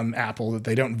from Apple that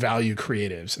they don't value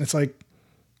creatives. And it's like,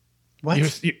 what?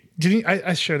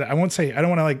 I shared that. I won't say, I don't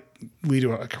want to like lead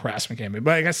to a harassment campaign,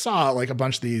 but like, I saw like a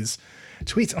bunch of these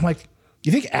tweets. I'm like,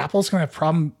 you think Apple's going to have a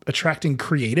problem attracting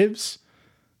creatives?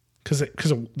 Because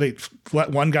they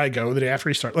let one guy go the day after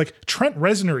he started. Like, Trent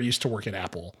Reznor used to work at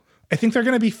Apple. I think they're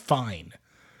going to be fine.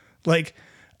 Like,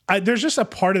 there's just a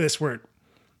part of this where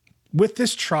with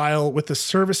this trial, with the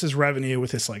services revenue, with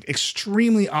this like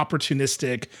extremely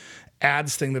opportunistic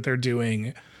ads thing that they're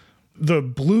doing, the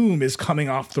bloom is coming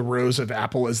off the rose of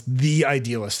Apple as the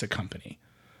idealistic company,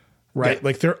 right? Yeah.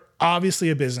 Like, they're obviously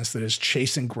a business that is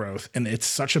chasing growth, and it's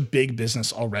such a big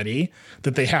business already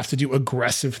that they have to do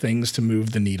aggressive things to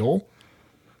move the needle.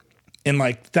 And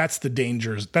like, that's the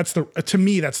dangers. To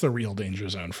me, that's the real danger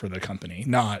zone for the company,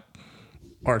 not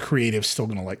are creatives still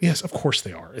going to like, yes, of course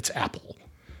they are. It's Apple,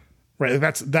 right?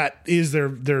 That is their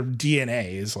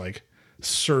DNA is like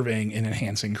serving and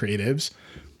enhancing creatives.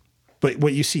 But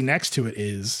what you see next to it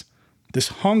is this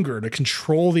hunger to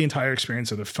control the entire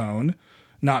experience of the phone,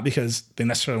 not because they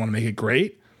necessarily want to make it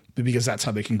great, but because that's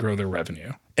how they can grow their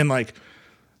revenue. And like,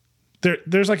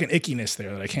 there's like an ickiness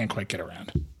there that I can't quite get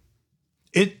around.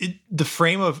 The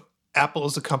frame of Apple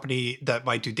as a company that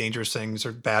might do dangerous things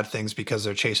or bad things because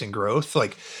they're chasing growth,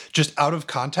 like, just out of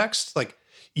context, like,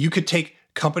 you could take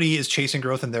company is chasing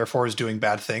growth and therefore is doing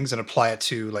bad things and apply it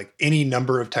to like any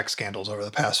number of tech scandals over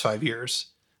the past 5 years.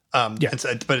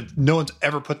 But no one's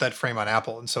ever put that frame on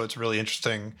Apple. And so it's really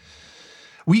interesting.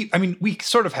 We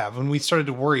sort of have when we started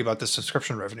to worry about the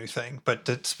subscription revenue thing, but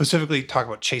to specifically talk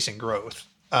about chasing growth.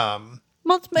 Well,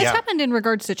 it's happened in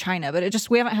regards to China, but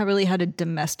we haven't really had a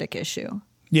domestic issue.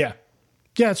 Yeah.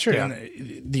 Yeah, it's true. Yeah.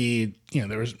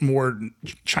 And there was more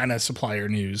China supplier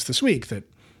news this week that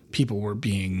people were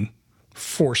being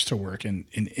forced to work in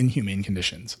inhumane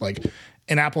conditions. Like,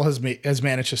 and Apple has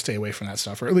managed to stay away from that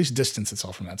stuff, or at least distance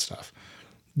itself from that stuff.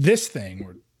 This thing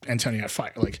where Antonio got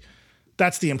fired, like,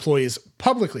 that's the employees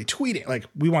publicly tweeting, like,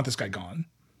 we want this guy gone.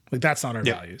 Like, that's not our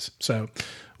values. So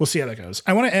we'll see how that goes.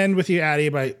 I want to end with you, Addy,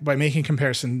 by making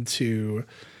comparison to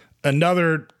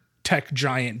another tech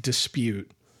giant dispute,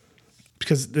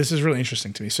 because this is really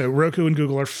interesting to me. So Roku and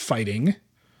Google are fighting,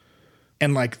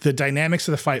 and like, the dynamics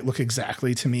of the fight look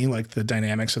exactly to me like the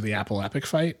dynamics of the Apple Epic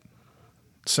fight.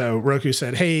 So Roku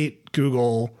said, hey,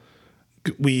 Google,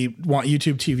 we want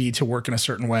YouTube TV to work in a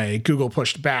certain way. Google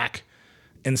pushed back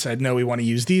and said, no, we want to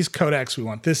use these codecs. We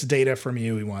want this data from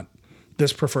you. We want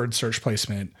this preferred search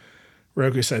placement.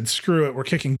 Roku said, screw it. We're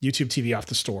kicking YouTube TV off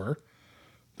the store,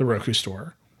 the Roku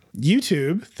store.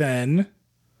 YouTube then,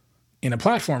 in a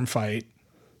platform fight,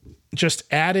 just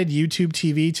added YouTube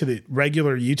TV to the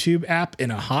regular YouTube app in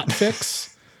a hot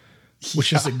fix,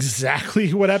 which is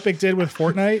exactly what Epic did with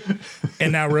Fortnite.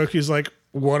 And now Roku's like,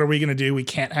 what are we going to do? We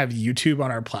can't have YouTube on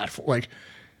our platform. Like,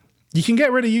 you can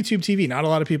get rid of YouTube TV. Not a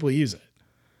lot of people use it.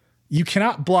 You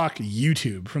cannot block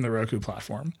YouTube from the Roku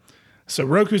platform. So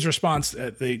Roku's response,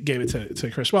 they gave it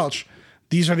to Chris Welch,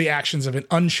 these are the actions of an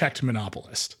unchecked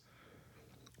monopolist.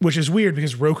 Which is weird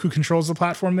because Roku controls the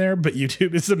platform there, but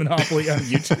YouTube is the monopoly on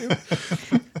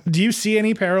YouTube. Do you see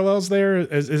any parallels there?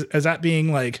 As that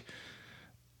being like,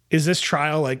 is this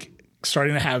trial like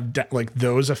starting to have like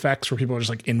those effects where people are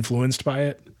just like influenced by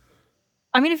it?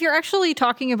 I mean, if you're actually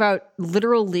talking about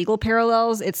literal legal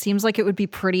parallels, it seems like it would be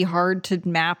pretty hard to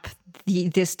map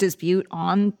this dispute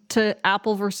on to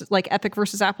Apple versus like Epic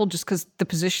versus Apple, just because the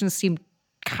positions seem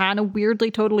kind of weirdly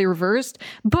totally reversed.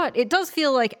 But it does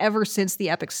feel like ever since the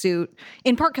Epic suit,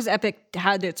 in part because Epic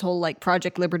had its whole like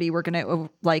Project Liberty, we're going to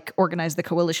like organize the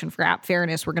coalition for app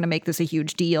fairness, we're going to make this a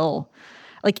huge deal.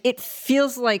 Like, it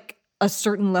feels like a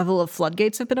certain level of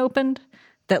floodgates have been opened,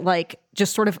 that like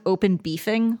just sort of open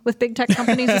beefing with big tech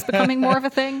companies is becoming more of a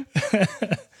thing.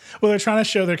 Well, they're trying to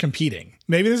show they're competing.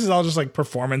 Maybe this is all just like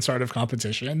performance art of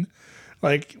competition.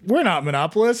 Like, we're not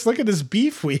monopolists. Look at this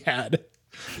beef we had.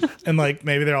 And like,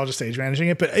 maybe they're all just stage managing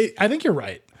it. But I think you're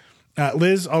right.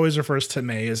 Liz always refers to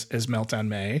May as Meltdown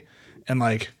May. And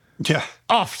like, yeah,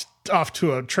 off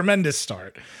to a tremendous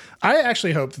start. I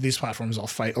actually hope that these platforms all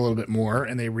fight a little bit more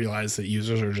and they realize that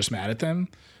users are just mad at them,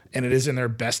 and it is in their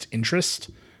best interest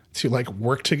to like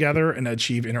work together and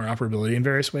achieve interoperability in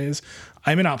various ways.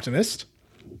 I'm an optimist.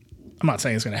 I'm not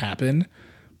saying it's going to happen,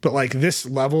 but like this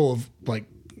level of like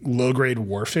low grade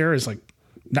warfare is like,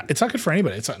 it's not good for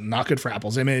anybody. It's not good for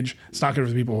Apple's image. It's not good for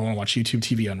the people who want to watch YouTube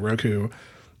TV on Roku.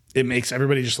 It makes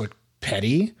everybody just look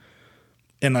petty.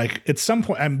 And like at some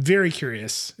point, I'm very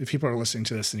curious if people are listening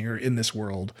to this and you're in this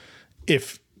world,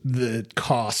 if the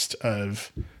cost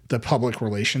of the public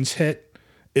relations hit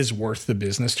is worth the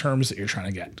business terms that you're trying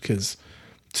to get. Because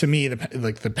to me,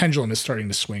 the pendulum is starting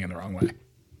to swing in the wrong way.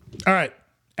 All right,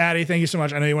 Addie, thank you so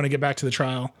much. I know you want to get back to the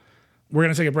trial. We're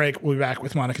going to take a break. We'll be back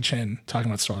with Monica Chin talking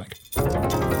about Starlink.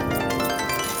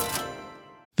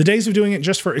 The days of doing it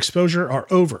just for exposure are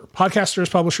over.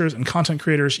 Podcasters, publishers, and content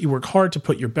creators, you work hard to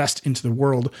put your best into the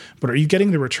world, but are you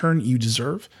getting the return you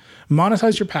deserve?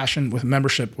 Monetize your passion with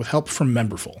membership with help from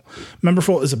Memberful.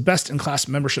 Memberful is a best-in-class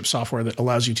membership software that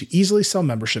allows you to easily sell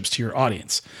memberships to your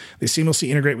audience. They seamlessly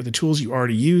integrate with the tools you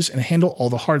already use and handle all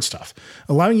the hard stuff,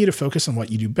 allowing you to focus on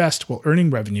what you do best while earning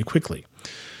revenue quickly.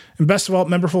 And best of all,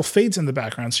 Memberful fades in the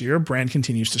background so your brand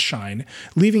continues to shine,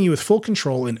 leaving you with full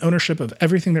control and ownership of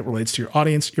everything that relates to your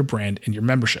audience, your brand, and your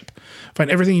membership. Find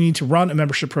everything you need to run a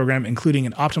membership program, including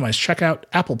an optimized checkout,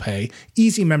 Apple Pay,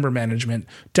 easy member management,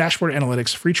 dashboard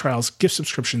analytics, free trials, gift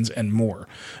subscriptions, and more.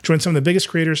 Join some of the biggest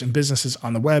creators and businesses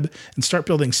on the web and start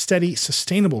building steady,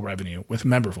 sustainable revenue with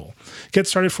Memberful. Get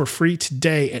started for free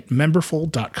today at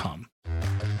memberful.com.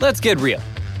 Let's get real.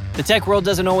 The tech world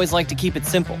doesn't always like to keep it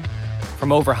simple. From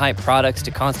overhyped products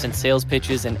to constant sales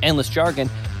pitches and endless jargon,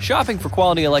 shopping for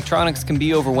quality electronics can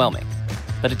be overwhelming.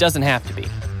 But it doesn't have to be.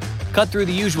 Cut through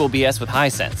the usual BS with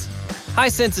Hisense.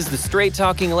 Hisense is the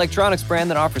straight-talking electronics brand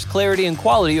that offers clarity and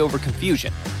quality over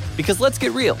confusion. Because let's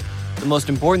get real, the most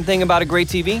important thing about a great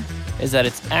TV is that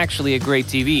it's actually a great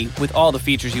TV with all the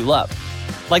features you love.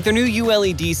 Like their new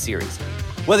ULED series.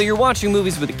 Whether you're watching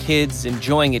movies with the kids,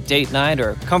 enjoying a date night,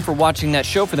 or comfort watching that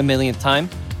show for the millionth time,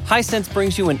 Hisense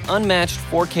brings you an unmatched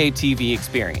 4K TV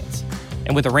experience.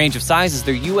 And with a range of sizes,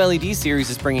 their ULED series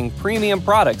is bringing premium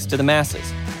products to the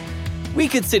masses. We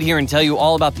could sit here and tell you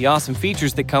all about the awesome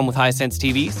features that come with Hisense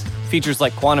TVs, features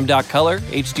like Quantum Dot Color,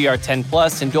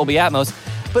 HDR10+, and Dolby Atmos,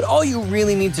 but all you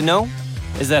really need to know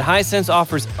is that Hisense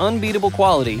offers unbeatable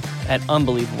quality at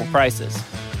unbelievable prices.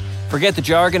 Forget the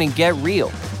jargon and get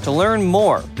real. To learn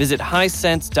more, visit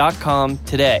Hisense.com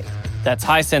today. That's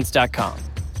Hisense.com.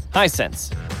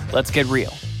 Hisense. Let's get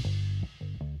real.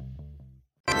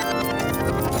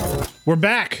 We're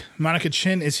back. Monica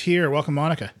Chin is here. Welcome,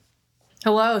 Monica.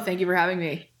 Hello. Thank you for having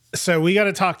me. So we got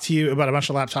to talk to you about a bunch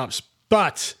of laptops,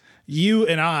 but you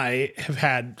and I have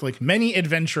had like many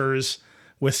adventures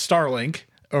with Starlink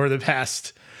over the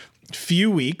past few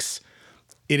weeks.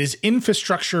 It is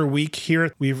Infrastructure Week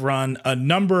here. We've run a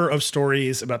number of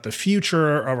stories about the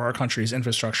future of our country's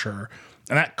infrastructure,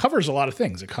 and that covers a lot of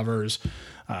things. It covers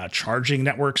charging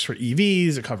networks for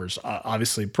EVs. It covers,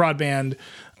 obviously, broadband.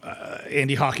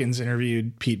 Andy Hawkins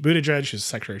interviewed Pete Buttigieg, who's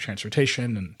Secretary of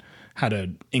Transportation, and how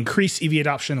to increase EV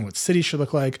adoption and what cities should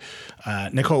look like.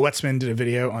 Nicole Wetzman did a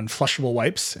video on flushable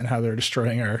wipes and how they're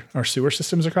destroying our sewer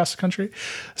systems across the country.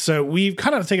 So we've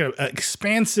kind of taken an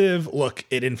expansive look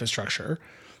at infrastructure.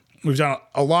 We've done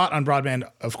a lot on broadband,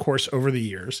 of course, over the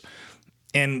years.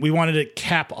 And we wanted to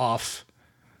cap off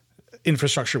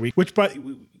Infrastructure Week, which, but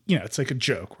you know, it's like a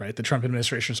joke, right? The Trump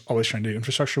administration is always trying to do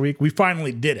Infrastructure Week. We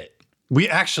finally did it. We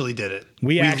actually did it.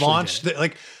 We actually launched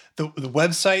the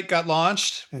website got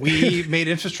launched. We made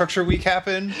Infrastructure Week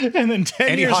happen. And then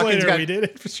 10 years later, we did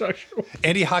Infrastructure Week.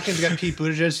 Andy Hawkins got Pete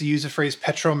Buttigieg to use the phrase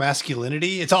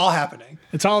petromasculinity. It's all happening.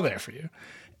 It's all there for you.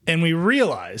 And we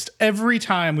realized every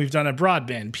time we've done a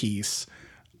broadband piece,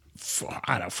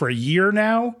 for a year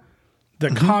now, the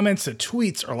comments, the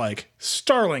tweets are like,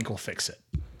 Starlink will fix it.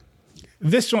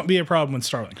 This won't be a problem when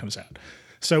Starlink comes out.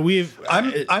 So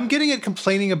I'm getting it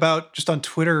complaining about just on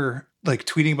Twitter, like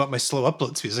tweeting about my slow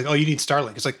upload speed. It's like, oh, you need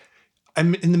Starlink. It's like,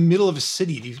 I'm in the middle of a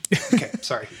city. Okay,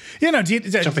 sorry.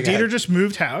 Dieter just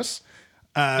moved house.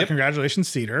 Congratulations,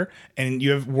 Dieter. And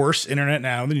you have worse internet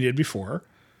now than you did before.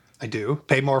 I do.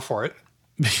 Pay more for it.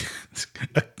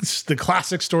 It's the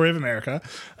classic story of America.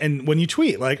 And when you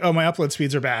tweet like, oh, my upload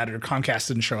speeds are bad or Comcast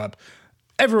didn't show up,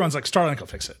 everyone's like, Starlink will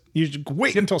fix it. You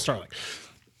wait until Starlink.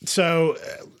 So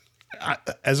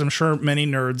as I'm sure many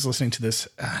nerds listening to this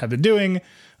have been doing,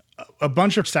 a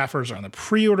bunch of staffers are on the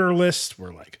pre-order list.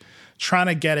 We're like trying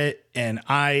to get it. And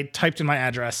I typed in my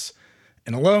address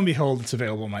and lo and behold, it's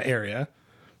available in my area.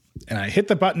 And I hit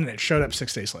the button and it showed up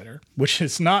 6 days later, which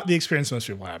is not the experience most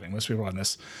people are having. Most people are on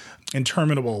this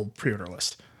interminable pre-order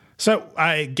list. So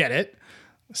I get it,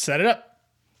 set it up,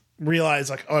 realize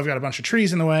like, oh, I've got a bunch of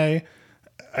trees in the way.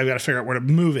 I've got to figure out where to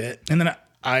move it. And then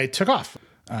I took off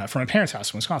from my parents'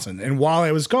 house in Wisconsin. And while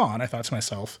I was gone, I thought to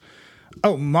myself,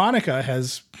 oh, Monica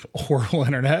has horrible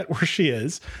internet where she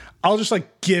is. I'll just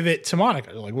like give it to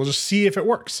Monica. Like, we'll just see if it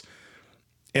works.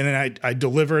 And then I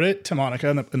delivered it to Monica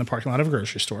in the parking lot of a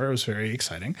grocery store. It was very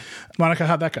exciting. Monica,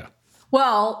 how'd that go?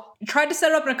 Well, tried to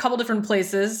set it up in a couple different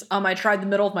places. I tried the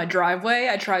middle of my driveway.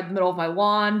 I tried the middle of my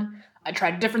lawn. I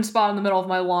tried a different spot in the middle of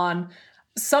my lawn.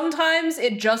 Sometimes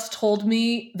it just told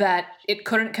me that it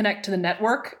couldn't connect to the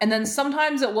network. And then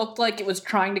sometimes it looked like it was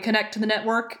trying to connect to the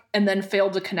network and then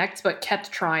failed to connect, but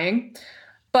kept trying.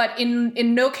 But in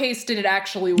no case did it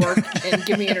actually work and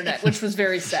give me internet, which was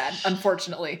very sad,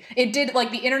 unfortunately. It did,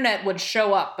 like, the internet would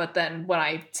show up, but then when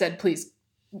I said, please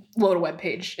load a web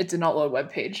page, it did not load a web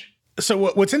page. So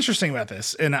what's interesting about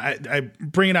this, and I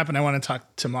bring it up and I want to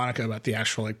talk to Monica about the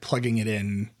actual like plugging it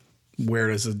in, where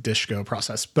does the dish go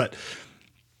process. But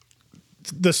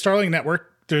the Starlink network,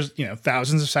 there's,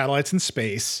 thousands of satellites in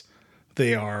space.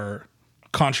 They are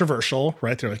controversial,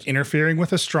 right? They're like interfering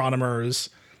with astronomers.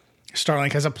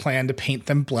 Starlink has a plan to paint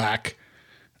them black.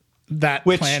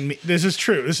 This is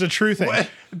true. This is a true thing.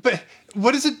 But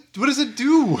what does it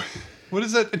do? What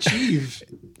does that achieve?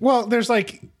 Well, there's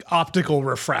like optical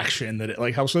refraction that it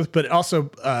like helps with, but also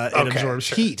it absorbs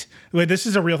heat. Like, this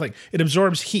is a real thing. It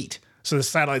absorbs heat. So the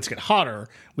satellites get hotter,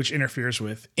 which interferes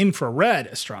with infrared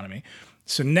astronomy.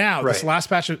 So now this last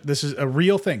batch this is a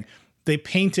real thing. They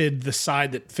painted the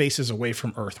side that faces away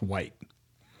from Earth white.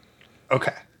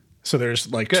 Okay. So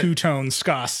there's like two-tone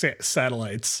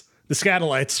satellites. The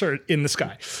scatolites are in the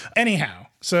sky. Anyhow,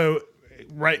 so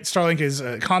Starlink is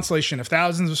a constellation of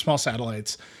thousands of small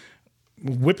satellites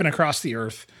whipping across the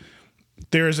Earth.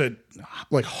 There's a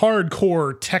like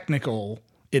hardcore technical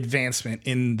advancement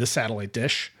in the satellite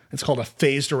dish. It's called a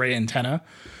phased array antenna,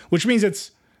 which means it's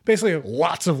basically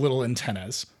lots of little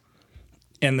antennas,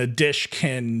 and the dish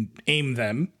can aim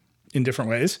them in different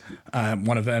ways.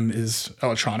 One of them is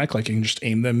electronic, like you can just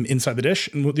aim them inside the dish,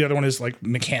 and the other one is like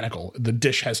mechanical. The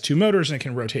dish has two motors and it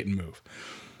can rotate and move.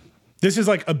 This is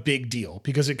like a big deal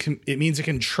because it means it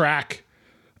can track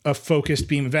a focused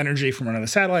beam of energy from one of the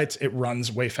satellites. It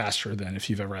runs way faster than if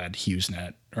you've ever had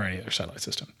HughesNet or any other satellite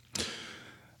system.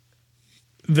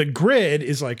 The grid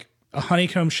is like a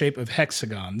honeycomb shape of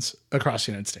hexagons across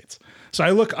the United States. So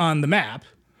I look on the map,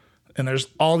 and there's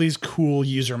all these cool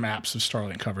user maps of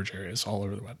Starlink coverage areas all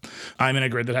over the web. I'm in a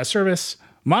grid that has service.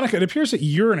 Monica, it appears that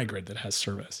you're in a grid that has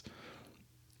service.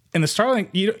 And the Starlink,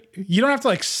 you don't have to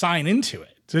like sign into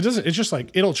it. So it's just like,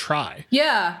 it'll try.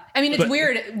 Yeah. I mean, it's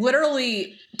weird.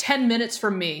 Literally 10 minutes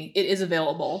from me, it is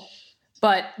available.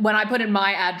 But when I put in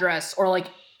my address or like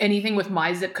anything with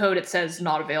my zip code, it says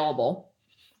not available.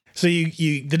 So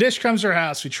the dish comes to our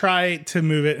house. We try to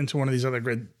move it into one of these other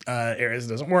grid areas. It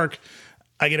doesn't work.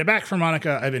 I get it back from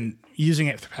Monica. I've been using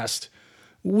it for the past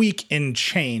week and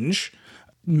change.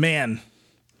 Man,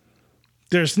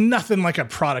 there's nothing like a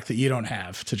product that you don't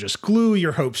have to just glue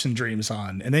your hopes and dreams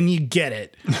on. And then you get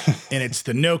it, and it's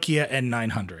the Nokia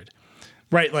N900.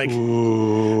 Right? Like,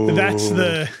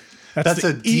 that's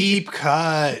a deep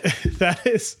cut. That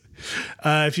is...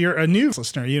 if you're a new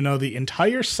listener, the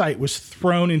entire site was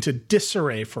thrown into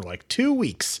disarray for like 2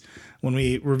 weeks when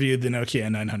we reviewed the Nokia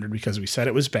N900 because we said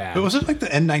it was bad. But was it like the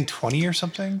N920 or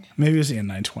something? Maybe it was the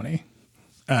N920. It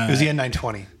was the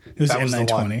N920. It was the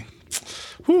N920.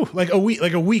 Whew, like a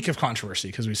week of controversy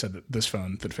because we said that this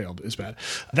phone that failed is bad.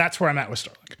 That's where I'm at with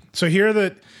Starlink. So here are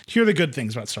the good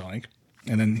things about Starlink,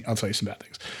 and then I'll tell you some bad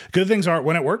things. Good things are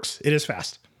when it works, it is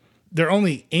fast. They're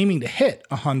only aiming to hit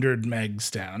 100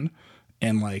 megs down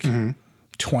and like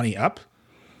 20 up.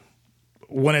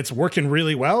 When it's working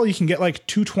really well, you can get like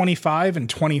 225 and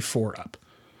 24 up.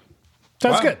 So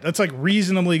that's good. That's like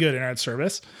reasonably good internet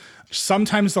service.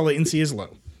 Sometimes the latency is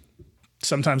low.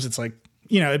 Sometimes it's like,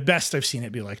 at best I've seen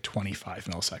it be like 25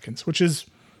 milliseconds, which is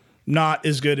not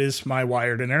as good as my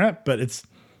wired internet, but it's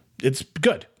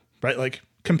good, right? Like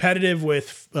competitive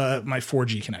with my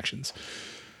 4G connections.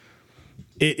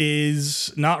 It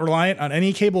is not reliant on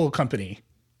any cable company.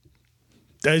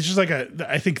 It's just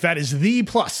I think that is the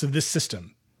plus of this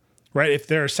system, right? If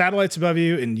there are satellites above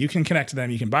you and you can connect to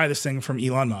them, you can buy this thing from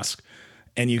Elon Musk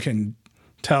and you can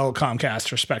tell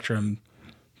Comcast or Spectrum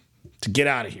to get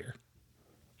out of here.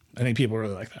 I think people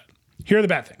really like that. Here are the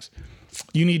bad things.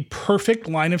 You need perfect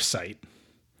line of sight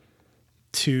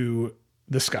to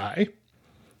the sky.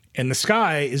 And the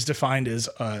sky is defined as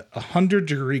a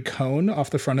 100-degree cone off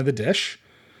the front of the dish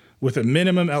with a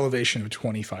minimum elevation of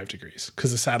 25 degrees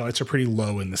because the satellites are pretty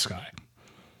low in the sky,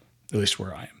 at least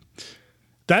where I am.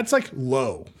 That's like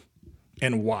low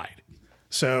and wide.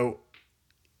 So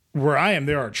where I am,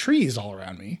 there are trees all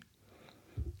around me.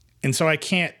 And so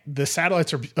the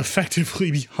satellites are effectively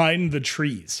behind the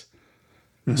trees.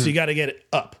 Mm-hmm. So you got to get it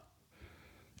up.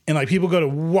 And like people go to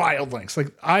wild lengths.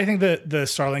 Like I think that the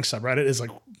Starlink subreddit is like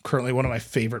currently one of my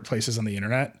favorite places on the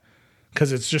internet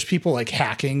because it's just people like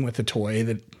hacking with a toy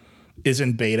that is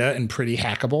in beta and pretty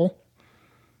hackable.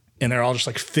 And they're all just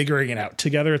like figuring it out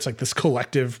together. It's like this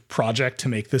collective project to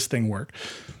make this thing work.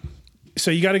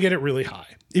 So you got to get it really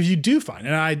high. If you do find,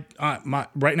 and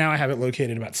right now I have it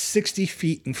located about 60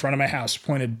 feet in front of my house,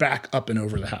 pointed back up and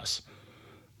over the house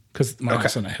because my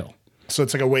house is on a hill. So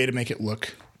it's like a way to make it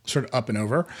look sort of up and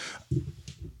over.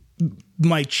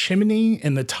 My chimney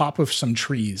and the top of some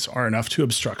trees are enough to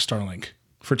obstruct Starlink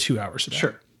for 2 hours a day.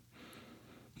 Sure.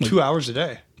 2 hours a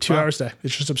day. 2 hours a day.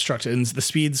 It's just obstructed and the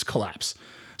speeds collapse.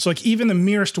 So like even the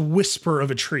merest whisper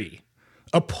of a tree,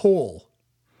 a pole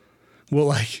will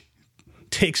like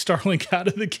take Starlink out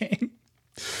of the game.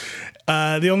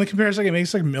 The only comparison I can make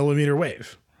is like millimeter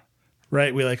wave,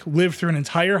 right? We like lived through an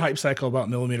entire hype cycle about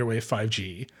millimeter wave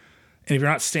 5G. And if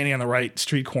you're not standing on the right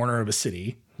street corner of a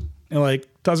city, it like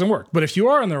doesn't work. But if you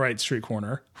are on the right street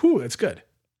corner, it's good.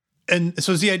 And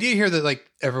so is the idea here that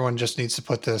like everyone just needs to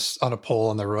put this on a pole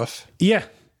on the roof? Yeah.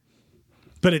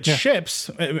 But it ships,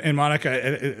 and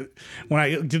Monica, when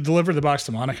I delivered the box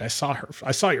to Monica, I saw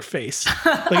your face.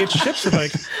 Like it ships with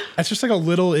like, it's just like a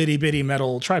little itty bitty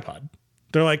metal tripod.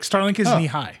 They're like, Starlink is knee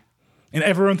high. And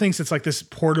everyone thinks it's like this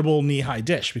portable knee high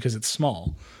dish because it's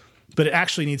small. But it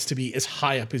actually needs to be as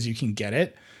high up as you can get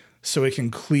it so it can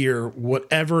clear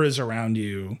whatever is around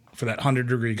you for that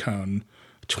 100-degree cone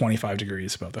 25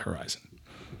 degrees above the horizon.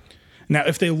 Now,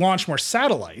 if they launch more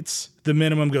satellites, the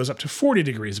minimum goes up to 40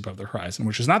 degrees above the horizon,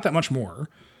 which is not that much more,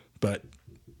 but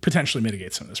potentially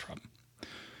mitigates some of this problem.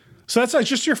 So that's like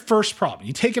just your first problem.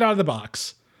 You take it out of the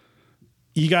box.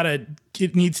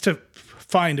 It needs to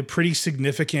find a pretty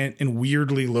significant and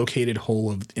weirdly located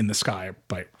hole in the sky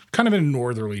by kind of in a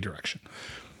northerly direction.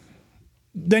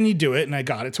 Then you do it, and I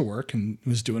got it to work and it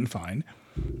was doing fine.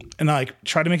 And I like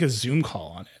try to make a Zoom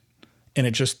call on it, and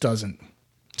it just doesn't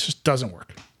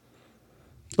work.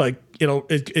 Like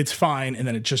it's fine, and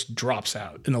then it just drops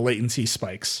out, and the latency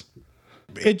spikes.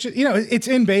 It's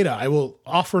in beta. I will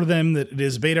offer them that it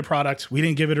is a beta product. We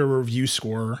didn't give it a review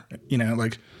score.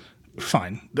 Like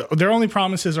fine. Their only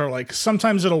promises are like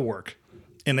sometimes it'll work,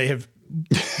 and they have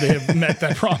met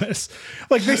that promise.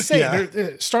 Like they say,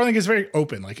 Starlink is very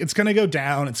open. Like it's going to go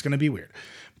down. It's going to be weird.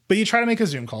 But you try to make a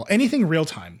Zoom call, anything real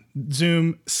time,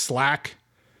 Zoom, Slack.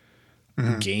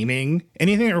 Gaming,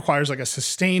 anything that requires like a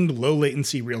sustained low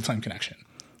latency real-time connection,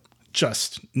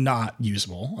 just not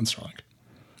usable on Starlink.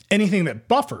 Anything that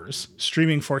buffers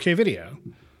streaming 4K video,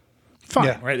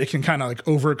 fine, right? It can kind of like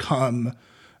overcome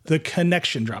the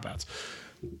connection dropouts.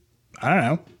 I don't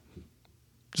know.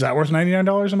 Is that worth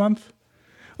 $99 a month?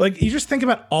 Like you just think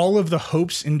about all of the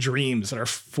hopes and dreams that are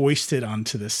foisted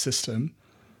onto this system.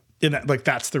 And that, like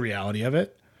that's the reality of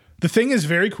it. The thing is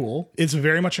very cool. It's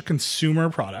very much a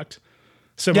consumer product.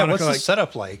 So Monica, what's the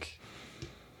setup like?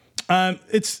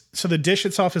 So the dish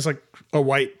itself is like a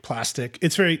white plastic.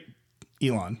 It's very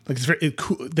Elon. Like it's very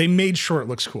cool. They made sure it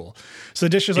looks cool. So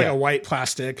the dish is like a white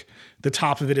plastic. The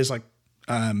top of it is like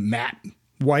matte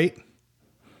white.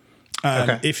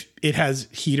 If it has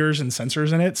heaters and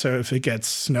sensors in it, so if it gets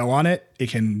snow on it,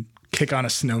 it can kick on a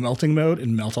snow melting mode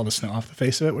and melt all the snow off the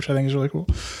face of it, which I think is really cool.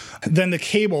 Then the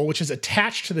cable, which is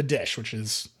attached to the dish, which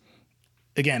is,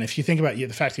 again, if you think about the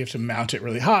fact that you have to mount it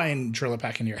really high and drill it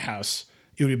back into your house,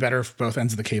 it would be better if both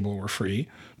ends of the cable were free.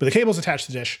 But the cable's attached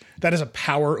to the dish. That is a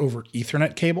power over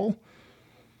Ethernet cable.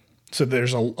 So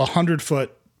there's a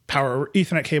 100-foot power over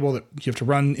Ethernet cable that you have to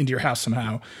run into your house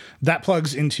somehow. That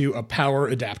plugs into a power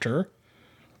adapter.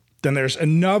 Then there's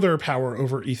another power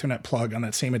over Ethernet plug on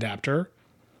that same adapter,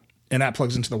 and that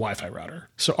plugs into the Wi-Fi router.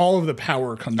 So all of the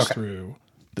power comes through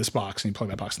this box, and you plug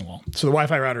that box in the wall. So the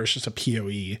Wi-Fi router is just a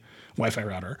PoE Wi-Fi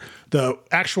router. The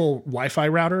actual Wi-Fi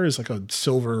router is like a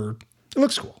silver. It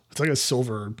looks cool. It's like a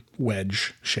silver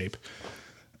wedge shape.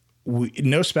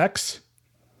 No specs.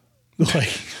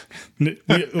 Like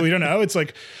we don't know. It's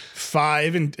like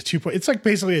 5 and 2. It's like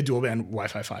basically a dual band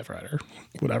Wi-Fi 5 router,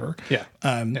 whatever. Yeah.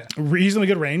 Reasonably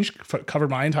good range. Covered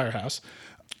my entire house.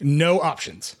 No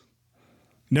options.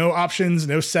 No options.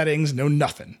 No settings. No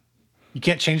nothing. You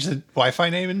can't change the Wi-Fi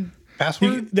name and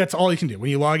password? That's all you can do.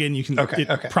 When you log in, you can.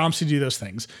 It prompts you to do those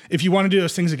things. If you want to do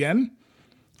those things again,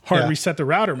 hard reset the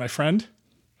router, my friend.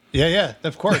 Yeah,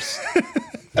 of course.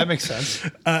 That makes sense.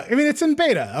 I mean, it's in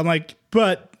beta. I'm like,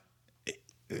 but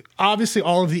obviously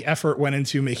all of the effort went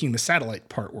into making the satellite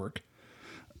part work.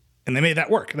 And they made that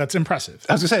work. That's impressive.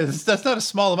 I was going to say, that's not a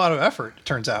small amount of effort, it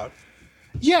turns out.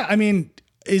 Yeah, I mean,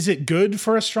 is it good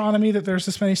for astronomy that there's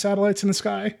this many satellites in the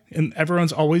sky and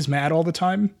everyone's always mad all the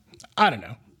time? I don't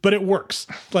know, but it works.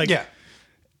 Like, Yeah.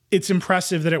 It's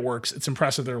impressive that it works. It's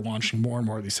impressive they're launching more and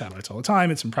more of these satellites all the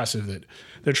time. It's impressive that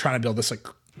they're trying to build this, like,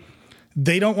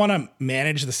 they don't want to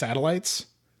manage the satellites.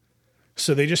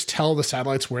 So they just tell the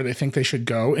satellites where they think they should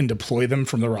go and deploy them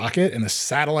from the rocket, and the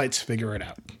satellites figure it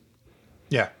out.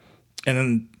 Yeah. And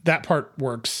then that part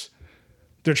works.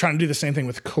 They're trying to do the same thing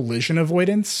with collision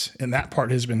avoidance, and that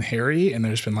part has been hairy. And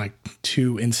there's been like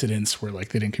 2 incidents where like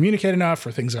they didn't communicate enough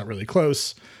or things got really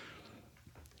close.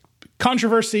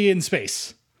 Controversy in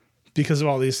space because of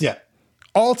all these. Yeah.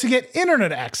 All to get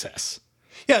internet access.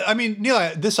 Yeah. I mean,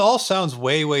 Nilay, this all sounds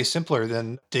way, way simpler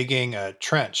than digging a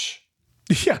trench.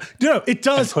 Yeah, no, it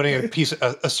does. And putting a piece,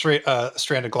 a strand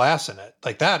of glass in it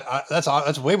like that.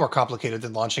 That's way more complicated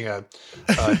than launching an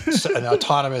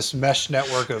autonomous mesh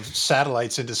network of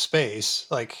satellites into space.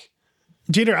 Like,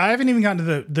 Jeter, I haven't even gotten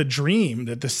to the dream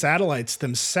that the satellites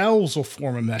themselves will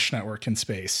form a mesh network in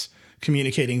space,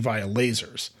 communicating via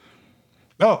lasers.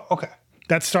 oh, okay,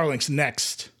 That's Starlink's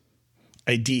next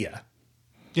idea.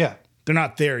 yeah, They're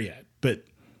not there yet, but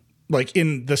like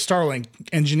in the Starlink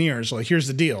engineers, like, here's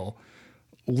the deal.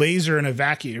 Laser in a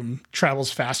vacuum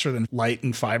travels faster than light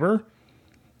and fiber.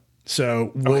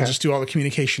 So we'll just do all the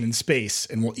communication in space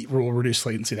and we'll reduce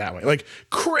latency that way. Like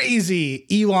crazy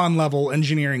Elon level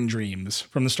engineering dreams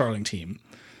from the Starlink team.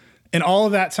 And all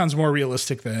of that sounds more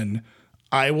realistic than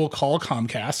I will call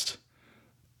Comcast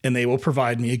and they will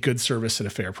provide me a good service at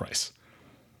a fair price.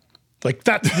 Like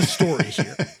that's the story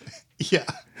here. yeah,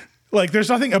 Like there's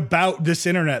nothing about this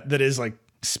internet that is like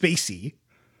spacey.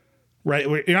 Right?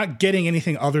 You're not getting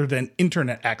anything other than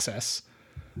internet access,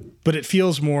 but it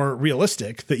feels more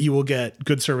realistic that you will get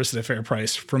good service at a fair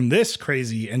price from this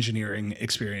crazy engineering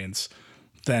experience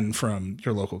than from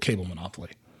your local cable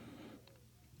monopoly.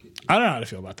 I don't know how to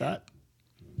feel about that.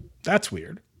 That's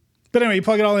weird. But anyway, you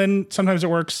plug it all in. Sometimes it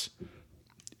works.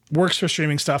 Works for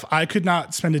streaming stuff. I could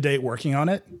not spend a day working on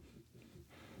it.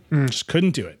 Just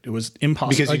couldn't do it. It was impossible.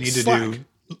 because Like you need to Slack.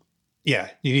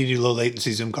 you need to do low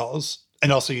latency Zoom calls,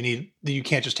 and also you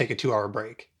can't just take a 2-hour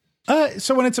break.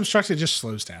 So when it's obstructed, it just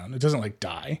slows down. It doesn't like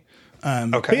die.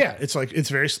 Okay. But yeah, it's like, it's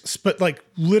very, but like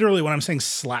literally when I'm saying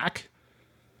Slack,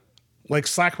 like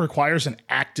Slack requires an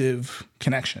active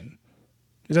connection.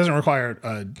 It doesn't require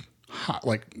a hot,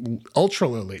 like ultra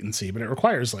low latency, but it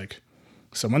requires like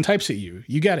someone types at you,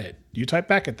 you get it, you type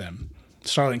back at them.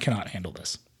 Starlink cannot handle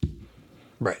this.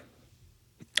 Right.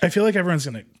 I feel like everyone's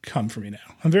going to come for me now.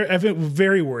 I've been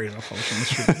very worried about publishing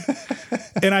this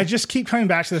review. And I just keep coming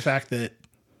back to the fact that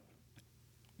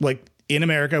like in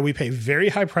America, we pay very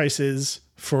high prices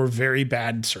for very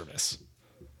bad service.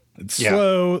 It's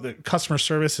slow. The customer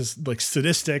service is like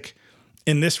sadistic.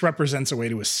 And this represents a way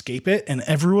to escape it. And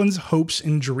everyone's hopes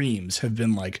and dreams have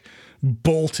been like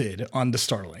bolted onto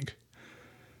Starlink.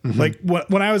 Mm-hmm. Like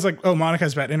when I was like, oh, Monica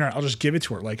has bad internet, I'll just give it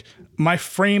to her. Like my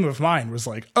frame of mind was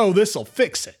like, oh, this will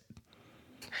fix it.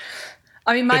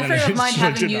 I mean, my frame of mind, It's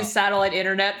having like, used satellite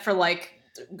internet for like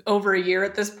over a year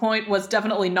at this point, was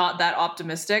definitely not that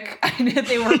optimistic. I mean,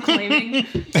 they were claiming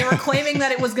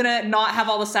that it was gonna not have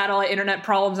all the satellite internet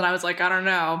problems, and I was like, I don't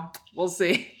know, we'll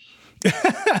see.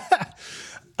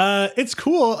 It's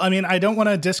cool. I mean, I don't want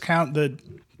to discount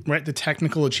the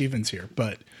technical achievements here,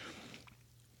 but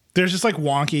there's just like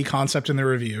wonky concept in the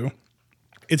review.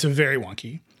 It's a very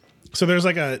wonky. So there's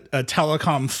like a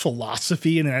telecom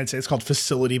philosophy in the United States called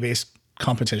facility-based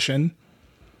competition.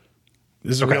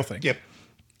 This is a real thing. Yep.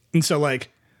 And so like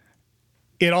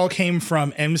it all came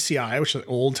from MCI, which is an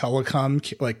old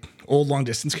telecom, like old long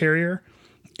distance carrier.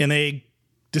 And they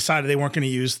decided they weren't going to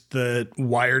use the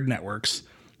wired networks.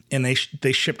 And they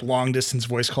shipped long distance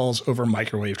voice calls over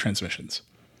microwave transmissions.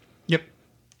 Yep.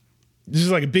 This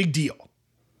is like a big deal.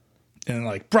 And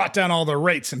like brought down all the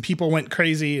rates and people went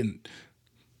crazy and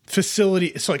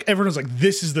facility. So like everyone's like,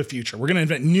 this is the future. We're going to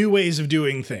invent new ways of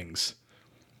doing things.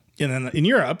 And then in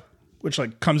Europe, which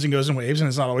like comes and goes in waves and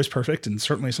is not always perfect and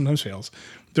certainly sometimes fails,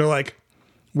 they're like,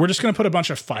 we're just going to put a bunch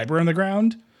of fiber in the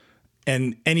ground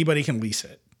and anybody can lease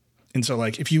it. And so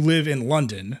like if you live in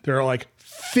London, there are like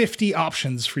 50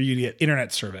 options for you to get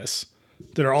internet service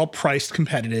that are all priced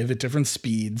competitive at different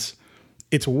speeds.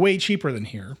 It's way cheaper than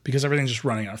here because everything's just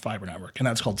running on a fiber network. And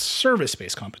that's called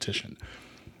service-based competition.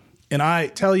 And I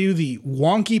tell you, the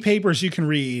wonky papers you can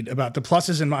read about the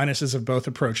pluses and minuses of both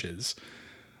approaches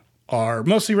are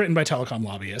mostly written by telecom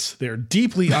lobbyists. They're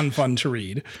deeply unfun to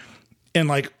read. And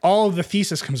like all of the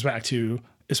thesis comes back to,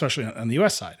 especially on the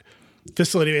US side,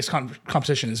 facility-based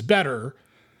competition is better.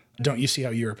 Don't you see how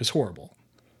Europe is horrible?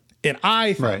 And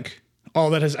I think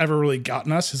all that has ever really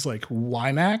gotten us is like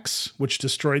WiMAX, which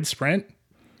destroyed Sprint.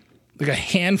 Like a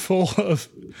handful of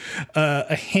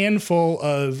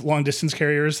long distance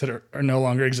carriers that are no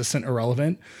longer existent,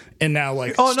 irrelevant, and now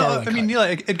like Starlink. I mean,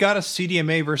 Nilay, it got us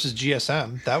CDMA versus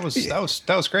GSM. That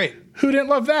was great. Who didn't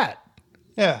love that?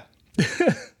 Yeah.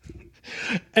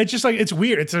 It's just like, it's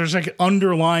weird. There's like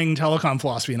underlying telecom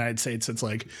philosophy in the United States. It's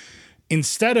like,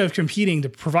 instead of competing to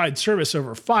provide service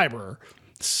over fiber,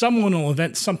 someone will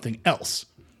invent something else.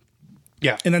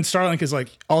 Yeah. And then Starlink is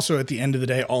like, also at the end of the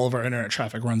day, all of our internet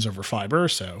traffic runs over fiber.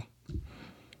 So,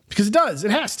 because it does, it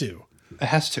has to. It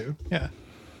has to. Yeah.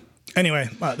 Anyway,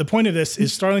 the point of this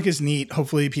is Starlink is neat.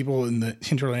 Hopefully people in the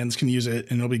hinterlands can use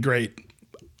it and it'll be great.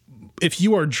 If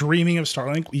you are dreaming of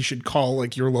Starlink, you should call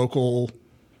like your local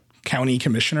county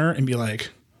commissioner and be like,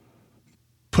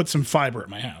 put some fiber at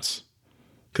my house.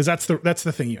 Because that's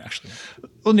the thing you actually want.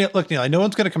 Well, look, Nilay, no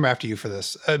one's going to come after you for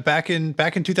this. Back in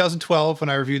 2012, when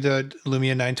I reviewed the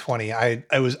Lumia 920,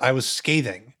 I was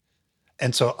scathing,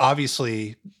 and so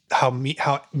obviously how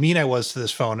mean I was to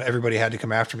this phone, everybody had to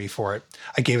come after me for it.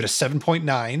 I gave it a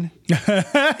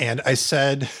 7.9, and I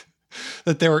said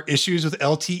that there were issues with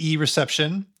LTE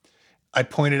reception. I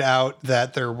pointed out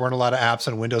that there weren't a lot of apps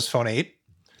on Windows Phone 8,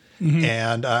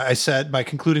 and I said my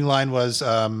concluding line was.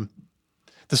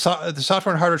 The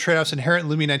software and hardware trade-offs inherent in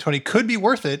Lumia 920 could be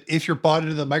worth it if you're bought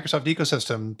into the Microsoft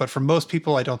ecosystem, but for most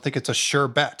people, I don't think it's a sure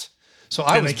bet. So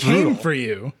I was brutal. Came for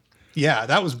you. Yeah,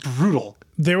 that was brutal.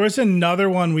 There was another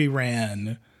one we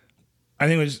ran. I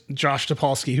think it was Josh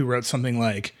Topolsky who wrote something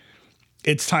like,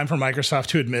 "It's time for Microsoft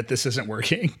to admit this isn't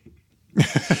working."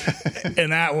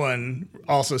 And that one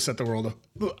also set the world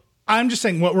up. I'm just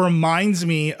saying, what reminds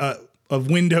me of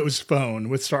Windows Phone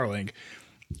with Starlink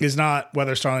is not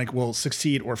whether Starlink will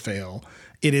succeed or fail.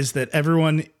 It is that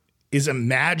everyone is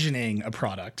imagining a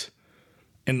product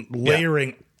and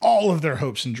layering all of their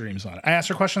hopes and dreams on it. I asked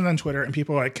her questions on Twitter and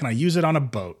people are like, can I use it on a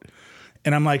boat?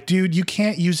 And I'm like, dude, you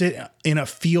can't use it in a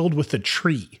field with a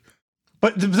tree.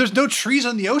 But there's no trees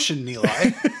on the ocean,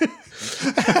 Nilay.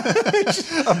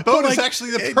 A boat is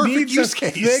actually the perfect use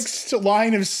case. Fixed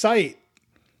line of sight.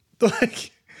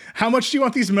 Like, how much do you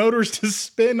want these motors to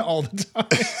spin all the time?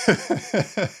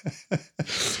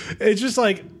 It's just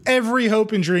like every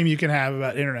hope and dream you can have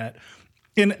about internet.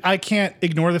 And I can't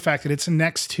ignore the fact that it's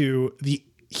next to the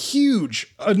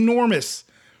huge, enormous,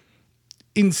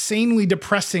 insanely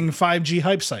depressing 5G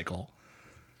hype cycle.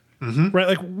 Right?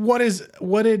 Like what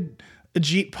did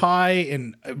Ajit Pai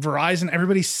and Verizon,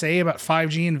 everybody say about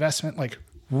 5G investment? Like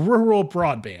rural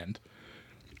broadband.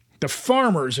 The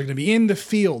farmers are going to be in the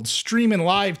field streaming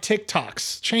live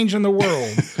TikToks, changing the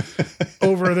world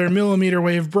over their millimeter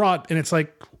wave broad. And it's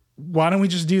like, why don't we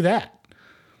just do that?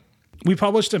 We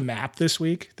published a map this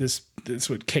week. This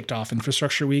what kicked off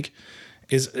Infrastructure Week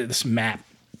is this map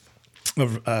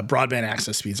of broadband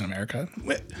access speeds in America.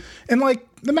 And like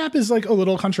the map is like a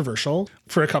little controversial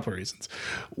for a couple of reasons.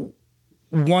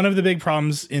 One of the big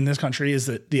problems in this country is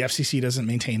that the FCC doesn't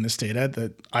maintain this data.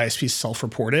 The ISPs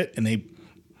self-report it and they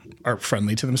are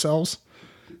friendly to themselves.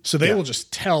 So they will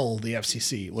just tell the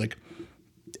FCC, like,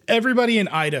 everybody in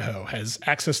Idaho has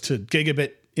access to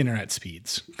gigabit internet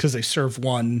speeds because they serve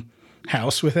one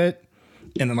house with it.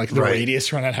 And then like the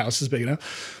radius around that house is big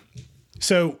enough.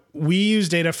 So we use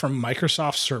data from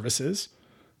Microsoft services.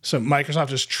 So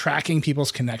Microsoft is tracking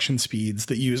people's connection speeds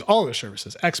that use all their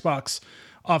services, Xbox,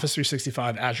 Office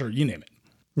 365, Azure, you name it.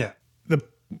 Yeah. The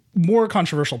more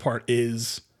controversial part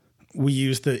is we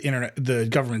use the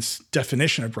government's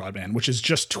definition of broadband, which is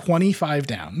just 25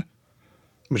 down.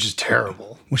 Which is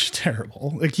terrible.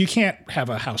 Like you can't have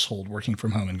a household working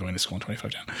from home and going to school on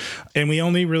 25 down. And we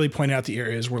only really point out the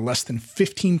areas where less than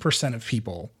 15% of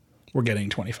people were getting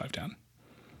 25 down.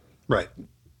 Right.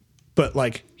 But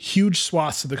like huge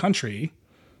swaths of the country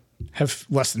have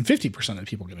less than 50% of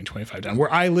people getting 25 down.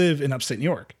 Where I live in upstate New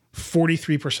York,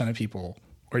 43% of people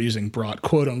are using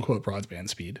quote unquote broadband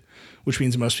speed, which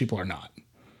means most people are not.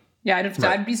 Yeah,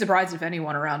 I'd be surprised if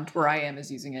anyone around where I am is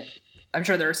using it. I'm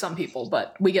sure there are some people,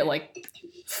 but we get like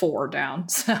 4 down.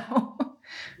 So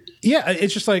yeah,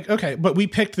 it's just like, okay, but we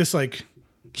picked this like,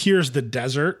 here's the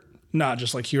desert, not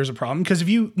just like, here's a problem. Because if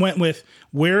you went with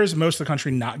where is most of the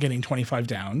country not getting 25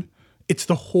 down, it's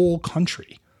the whole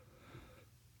country,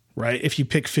 right? If you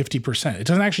pick 50%, it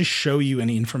doesn't actually show you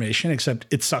any information except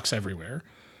it sucks everywhere.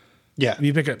 Yeah. If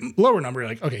you pick a lower number, you're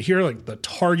like, okay, here are like the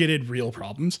targeted real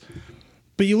problems.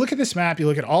 But you look at this map, you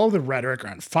look at all of the rhetoric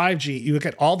around 5G, you look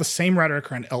at all the same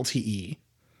rhetoric around LTE.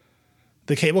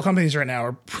 The cable companies right now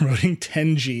are promoting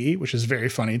 10G, which is very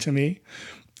funny to me,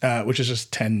 which is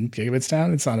just 10 gigabits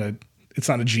down. It's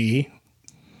not a G.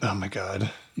 Oh my God.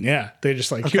 Yeah. They're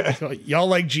just like, Okay. y'all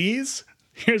like G's?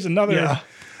 Here's another. Yeah.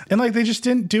 And like, they just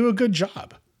didn't do a good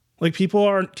job. Like, people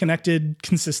aren't connected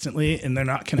consistently and they're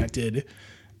not connected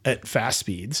at fast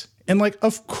speeds. And like,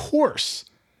 of course,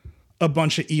 a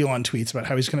bunch of Elon tweets about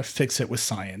how he's going to fix it with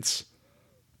science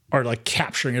are like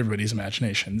capturing everybody's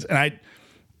imaginations. And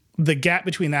the gap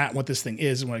between that and what this thing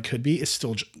is and what it could be is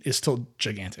still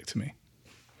gigantic to me.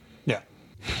 Yeah.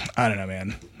 I don't know,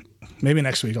 man. Maybe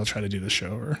next week I'll try to do the show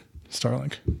over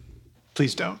Starlink.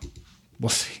 Please don't. We'll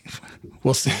see.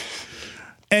 We'll see.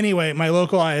 Anyway, my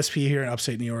local ISP here in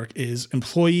upstate New York is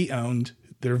employee owned.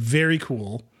 They're very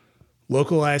cool.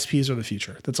 Local ISPs are the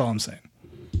future. That's all I'm saying.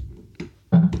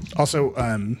 Also,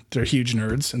 they're huge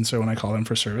nerds. And so when I call them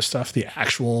for service stuff, the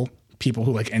actual people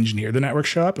who like engineer the network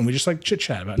show up and we just like chit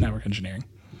chat about network engineering.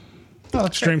 Oh,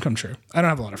 that's dream come true. I don't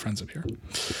have a lot of friends up here.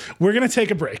 We're going to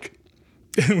take a break.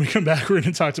 And when we come back, we're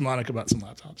going to talk to Monica about some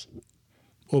laptops.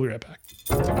 We'll be right back.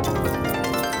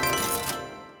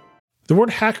 The word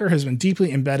hacker has been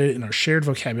deeply embedded in our shared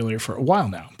vocabulary for a while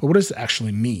now, but what does it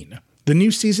actually mean? The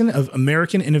new season of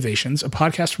American Innovations, a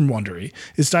podcast from Wondery,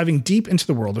 is diving deep into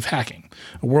the world of hacking,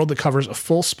 a world that covers a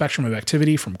full spectrum of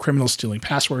activity from criminals stealing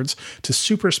passwords to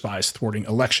super spies thwarting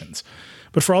elections.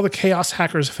 But for all the chaos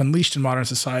hackers have unleashed in modern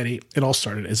society, it all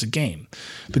started as a game.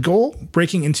 The goal?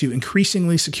 Breaking into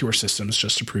increasingly secure systems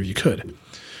just to prove you could.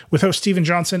 With host Stephen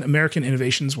Johnson, American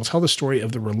Innovations will tell the story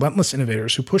of the relentless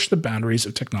innovators who push the boundaries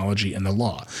of technology and the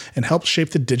law and help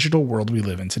shape the digital world we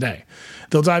live in today.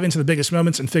 They'll dive into the biggest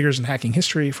moments and figures in hacking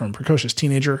history, from a precocious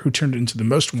teenager who turned into the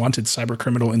most wanted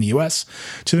cybercriminal in the US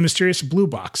to the mysterious blue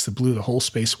box that blew the whole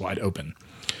space wide open.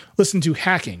 Listen to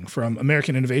Hacking from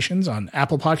American Innovations on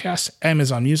Apple Podcasts,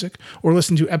 Amazon Music, or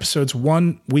listen to episodes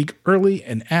 1 week early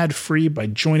and ad-free by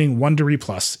joining Wondery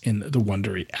Plus in the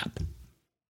Wondery app.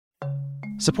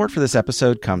 Support for this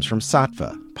episode comes from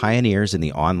Saatva, pioneers in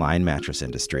the online mattress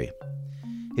industry.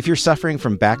 If you're suffering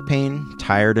from back pain,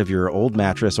 tired of your old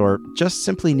mattress, or just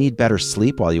simply need better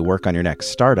sleep while you work on your next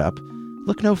startup,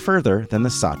 look no further than the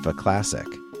Saatva Classic.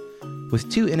 With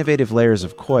 2 innovative layers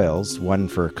of coils, one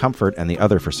for comfort and the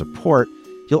other for support,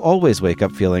 you'll always wake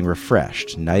up feeling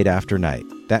refreshed night after night.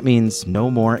 That means no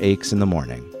more aches in the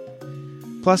morning.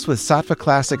 Plus, with Saatva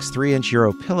Classic's 3-inch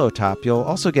Euro pillow top, you'll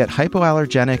also get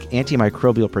hypoallergenic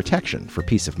antimicrobial protection for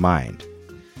peace of mind.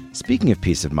 Speaking of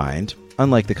peace of mind,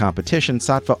 unlike the competition,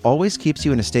 Saatva always keeps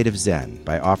you in a state of zen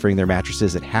by offering their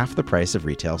mattresses at half the price of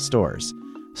retail stores,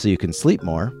 so you can sleep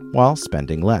more while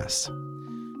spending less.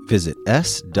 Visit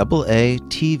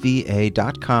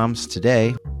SAATVA.com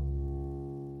today.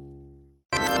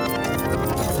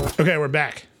 Okay, we're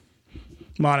back.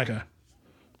 Monica,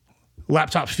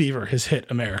 laptop fever has hit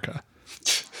America.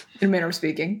 In a manner of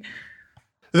speaking.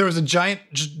 There was a giant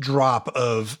drop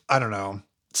of,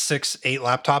 6, 8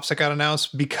 laptops that got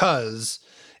announced because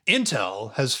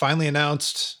Intel has finally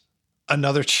announced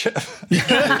another chip. They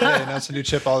announce a new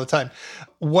chip all the time.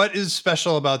 What is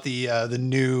special about the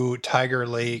new Tiger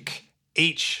Lake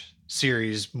H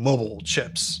series mobile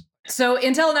chips? So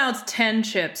Intel announced 10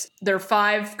 chips. They're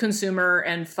 5 consumer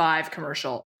and 5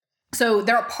 commercial. So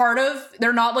they're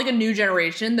not like a new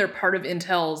generation. They're part of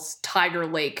Intel's Tiger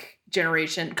Lake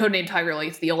generation, codenamed Tiger Lake.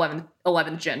 It's the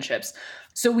 11th gen chips.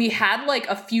 So we had like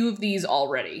a few of these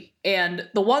already. And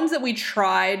the ones that we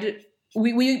tried,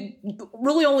 we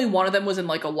really only one of them was in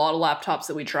like a lot of laptops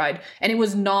that we tried. And it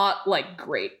was not like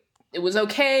great. It was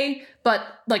okay, but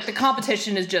like the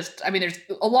competition is just, there's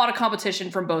a lot of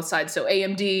competition from both sides. So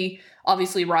AMD,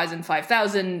 obviously Ryzen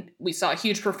 5000, we saw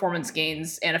huge performance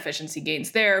gains and efficiency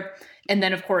gains there. And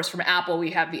then of course from Apple,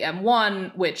 we have the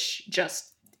M1, which just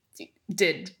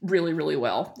did really, really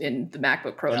well in the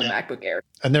MacBook Pro and the MacBook Air.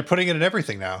 And they're putting it in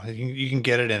everything now. You can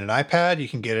get it in an iPad. You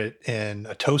can get it in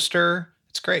a toaster.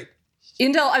 It's great.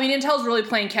 Intel's really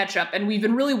playing catch up, and we've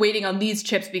been really waiting on these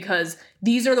chips because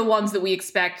these are the ones that we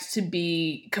expect to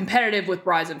be competitive with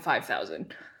Ryzen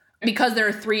 5000 because there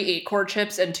are 3 8-core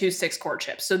chips and 2 6-core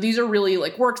chips. So these are really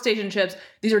like workstation chips.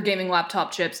 These are gaming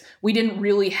laptop chips. We didn't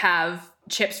really have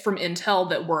chips from Intel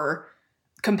that were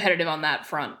competitive on that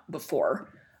front before.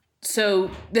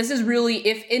 So this is really,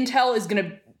 if Intel is going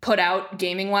to put out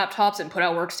gaming laptops and put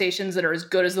out workstations that are as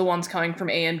good as the ones coming from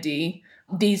AMD,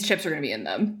 these chips are going to be in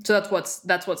them. So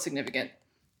that's what's significant.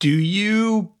 Do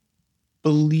you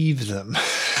believe them?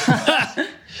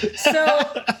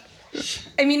 So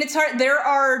I mean, it's hard. There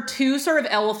are two sort of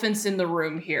elephants in the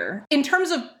room here. In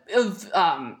terms of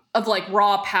like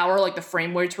raw power, like the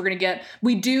frame rates we're going to get,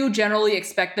 we do generally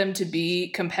expect them to be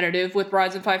competitive with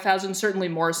Ryzen 5000, certainly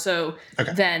more so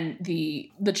than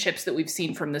the chips that we've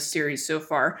seen from this series so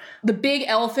far. The big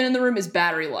elephant in the room is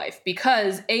battery life,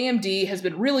 because AMD has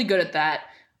been really good at that.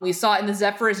 We saw it in the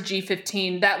Zephyrus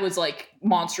G15. That was like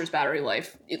monstrous battery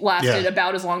life. It lasted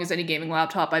about as long as any gaming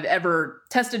laptop I've ever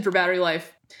tested for battery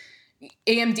life.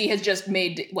 AMD has just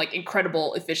made like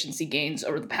incredible efficiency gains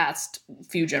over the past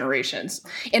few generations.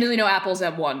 And as we know, Apple's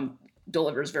M1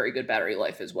 delivers very good battery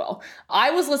life as well. I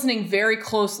was listening very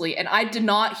closely, and I did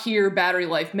not hear battery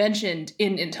life mentioned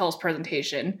in Intel's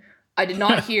presentation. I did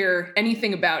not hear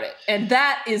anything about it. And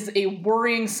that is a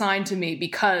worrying sign to me,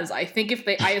 because I think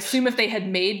I assume if they had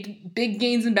made big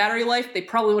gains in battery life, they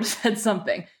probably would have said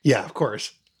something. Yeah, of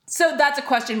course. So that's a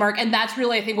question mark. And that's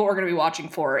really, I think, what we're going to be watching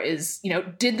for is,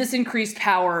 did this increased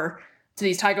power to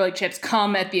these Tiger Lake chips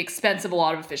come at the expense of a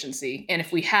lot of efficiency? And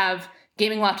if we have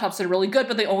gaming laptops that are really good,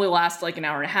 but they only last like an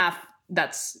hour and a half,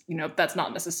 that's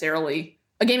not necessarily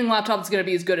a gaming laptop that's going to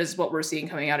be as good as what we're seeing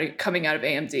coming out of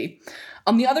AMD.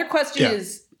 The other question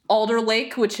is Alder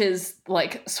Lake, which is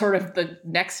like sort of the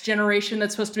next generation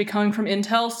that's supposed to be coming from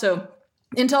Intel. So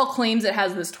Intel claims it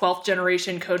has this 12th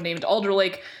generation codenamed Alder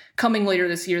Lake coming later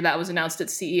this year. That was announced at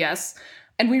CES.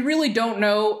 And we really don't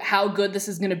know how good this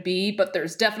is going to be, but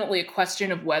there's definitely a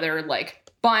question of whether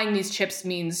like buying these chips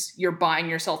means you're buying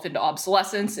yourself into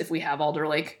obsolescence if we have Alder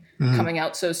Lake coming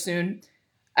out so soon.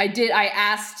 I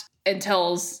asked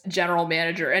Intel's general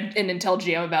manager and Intel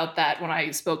GM about that when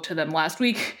I spoke to them last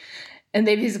week. And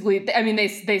they basically, I mean,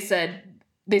 they said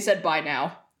buy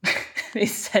now. They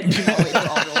said do not wait for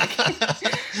Alder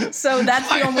Lake. So that's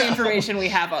the only information we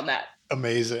have on that.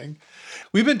 Amazing.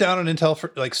 We've been down on Intel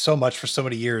for like so much for so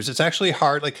many years. It's actually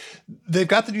hard. Like they've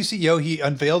got the new CEO. He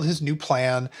unveiled his new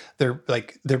plan. They're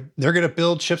going to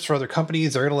build chips for other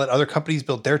companies. They're going to let other companies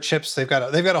build their chips. They've got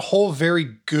a whole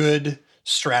very good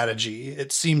strategy,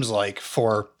 it seems like,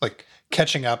 for like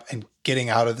catching up and getting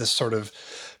out of this sort of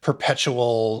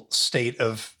perpetual state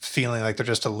of feeling like they're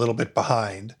just a little bit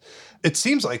behind. It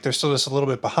seems like they're still just a little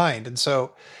bit behind. And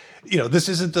so, this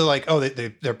isn't the like, oh,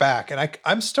 they're back. And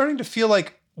I'm starting to feel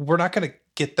like we're not going to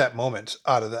get that moment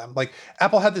out of them. Like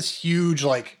Apple had this huge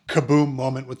like kaboom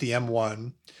moment with the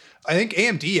M1. I think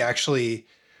AMD actually,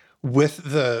 with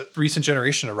the recent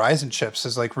generation of Ryzen chips,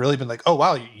 has like really been like, oh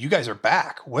wow, you guys are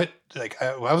back. What, like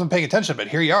I wasn't paying attention, but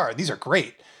here you are. These are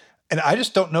great. And I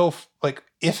just don't know if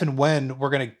and when we're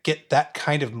going to get that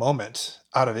kind of moment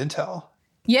out of Intel.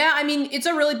 Yeah, I mean, it's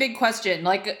a really big question.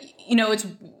 Like,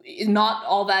 it's not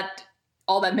all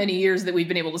that many years that we've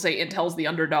been able to say Intel's the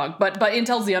underdog, but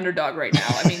Intel's the underdog right now.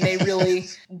 I mean, they really,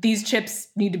 these chips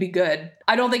need to be good.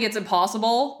 I don't think it's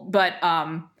impossible, but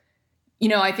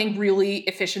I think really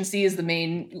efficiency is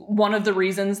one of the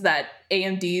reasons that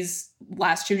AMD's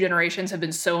last two generations have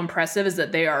been so impressive is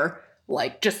that they are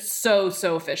like just so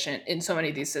efficient in so many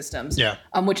of these systems. Yeah.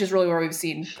 Which is really where we've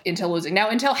seen Intel losing. Now,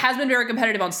 Intel has been very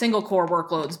competitive on single core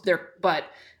workloads but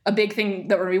a big thing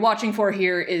that we're going to be watching for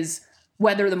here is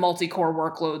whether the multi-core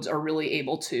workloads are really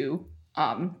able to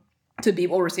be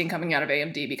what we're seeing coming out of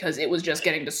AMD, because it was just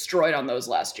getting destroyed on those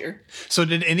last year. So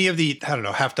did any of the,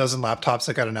 half dozen laptops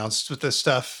that got announced with this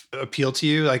stuff appeal to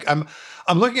you? Like I'm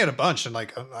looking at a bunch and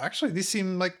like, actually these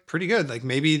seem like pretty good. Like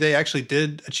maybe they actually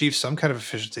did achieve some kind of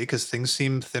efficiency because things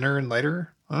seem thinner and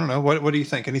lighter. I don't know. What do you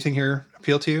think? Anything here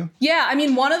appeal to you? Yeah, I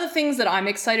mean, one of the things that I'm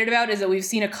excited about is that we've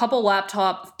seen a couple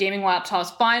gaming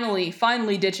laptops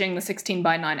finally ditching the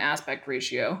 16:9 aspect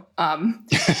ratio. I'm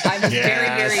very,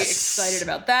 very excited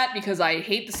about that because I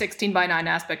hate the 16:9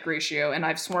 aspect ratio and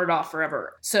I've sworn it off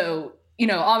forever. So,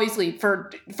 obviously for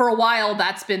a while,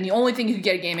 that's been the only thing you could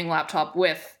get a gaming laptop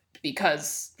with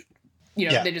because,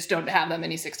 they just don't have that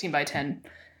many 16:10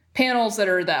 panels that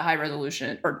are that high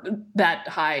resolution or that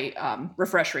high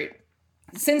refresh rate.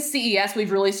 Since CES,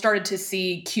 we've really started to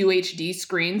see QHD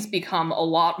screens become a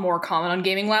lot more common on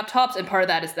gaming laptops. And part of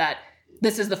that is that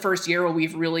this is the first year where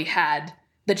we've really had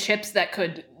the chips that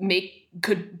could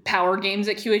power games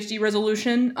at QHD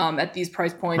resolution at these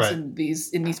price points and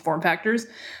in these form factors.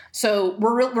 So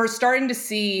we're starting to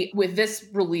see with this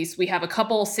release, we have a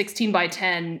couple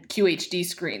 16:10 QHD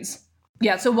screens.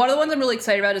 Yeah, so one of the ones I'm really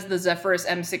excited about is the Zephyrus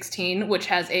M16, which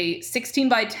has a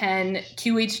 16:10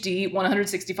 QHD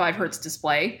 165 hertz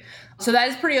display. So that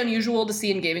is pretty unusual to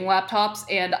see in gaming laptops.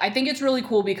 And I think it's really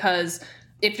cool because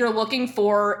if you're looking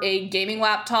for a gaming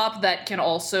laptop that can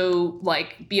also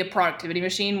like be a productivity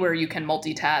machine where you can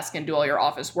multitask and do all your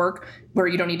office work, where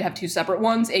you don't need to have two separate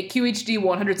ones, a QHD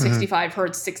 165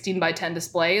 hertz 16 by 10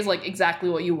 display is like exactly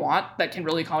what you want. That can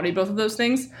really accommodate both of those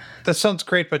things. That sounds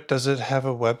great, but does it have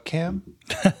a webcam?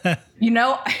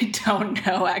 I don't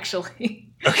know, actually.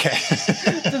 Okay.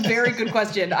 It's a very good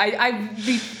question.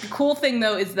 The cool thing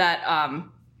though is that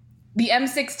the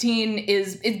M16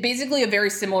 is basically a very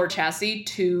similar chassis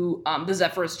to the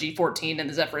Zephyrus G14 and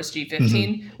the Zephyrus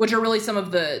G15, which are really some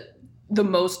of the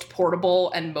most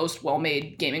portable and most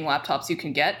well-made gaming laptops you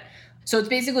can get. So it's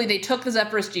basically they took the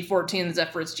Zephyrus G14 and the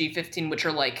Zephyrus G15, which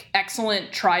are like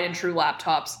excellent tried and true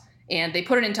laptops, and they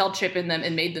put an Intel chip in them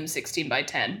and made them 16 by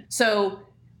 10. So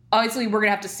obviously we're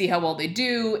gonna have to see how well they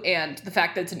do, and the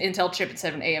fact that it's an Intel chip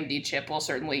instead of an AMD chip will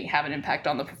certainly have an impact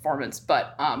on the performance.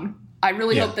 But I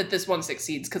really hope that this one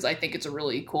succeeds because I think it's a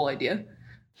really cool idea.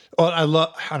 Well,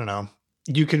 I don't know.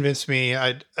 You convinced me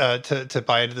to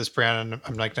buy into this brand, and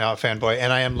I'm like now a fanboy,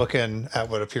 and I am looking at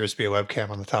what appears to be a webcam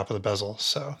on the top of the bezel.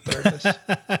 So there it is.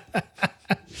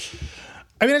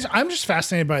 I mean, I'm just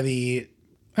fascinated by the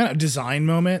design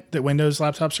moment that Windows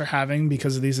laptops are having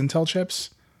because of these Intel chips.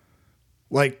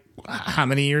 Like, how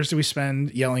many years do we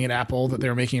spend yelling at Apple that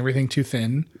they're making everything too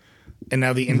thin? And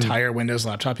now the entire Windows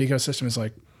laptop ecosystem is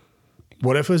like,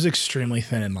 what if it was extremely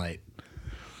thin and light?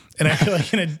 And I feel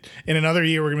like in another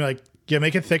year, we're going to be like, yeah,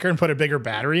 make it thicker and put a bigger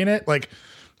battery in it. Like,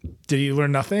 did you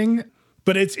learn nothing?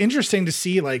 But it's interesting to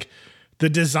see, like, the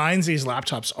designs these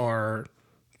laptops are,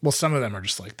 well, some of them are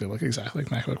just like, they look exactly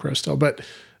like MacBook Pro still, but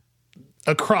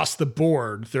across the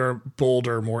board, there are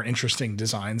bolder, more interesting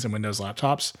designs in Windows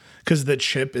laptops because the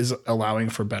chip is allowing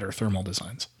for better thermal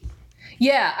designs.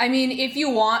 Yeah, I mean, if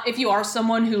you are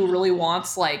someone who really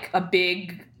wants like a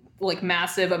big, like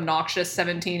massive, obnoxious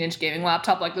 17-inch gaming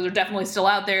laptop, like those are definitely still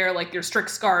out there. Like your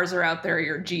Strix Scars are out there,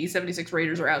 your G76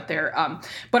 Raiders are out there.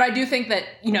 But I do think that,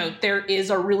 there is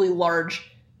a really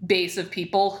large base of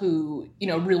people who,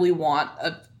 really want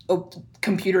a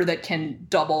computer that can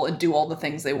double and do all the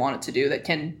things they want it to do, that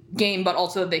can game, but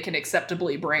also they can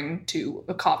acceptably bring to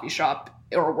a coffee shop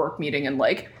or a work meeting and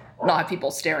like not have people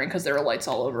staring because there are lights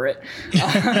all over it. So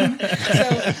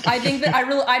I think that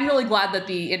I'm really glad that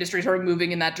the industry is sort of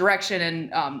moving in that direction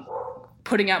and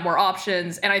putting out more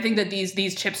options. And I think that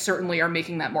these chips certainly are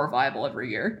making that more viable every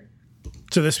year.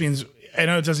 So this means, I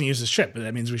know it doesn't use this chip, but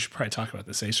that means we should probably talk about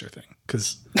this Acer thing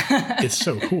because it's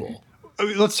so cool.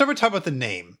 Let's start with talking about the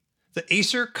name. The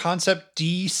Acer Concept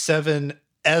D7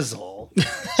 Ezel.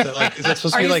 So like, is that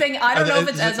supposed to be like? Are you saying I don't know if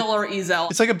it's Ezel or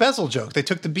Ezel? It's like a bezel joke. They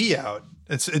took the B out.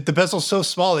 The bezel's so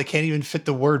small they can't even fit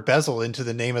the word bezel into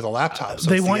the name of the laptop. So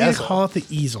they want you to call it the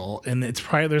easel, and it's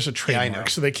probably there's a trademark.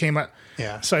 So they came up.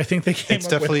 Yeah. So I think they came it's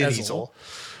up definitely with an easel.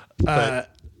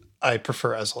 But I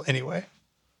prefer Ezel anyway.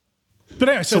 But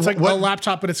anyway, so it's like a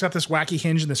laptop, but it's got this wacky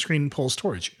hinge and the screen pulls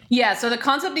towards you. Yeah. So the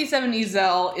Concept D7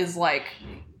 Ezel is like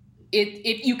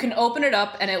it. You can open it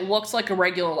up and it looks like a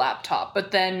regular laptop,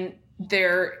 but then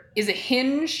there is a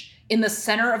hinge in the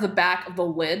center of the back of the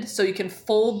lid, so you can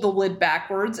fold the lid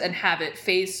backwards and have it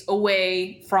face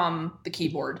away from the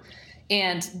keyboard.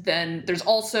 And then there's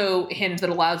also a hinge that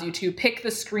allows you to pick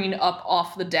the screen up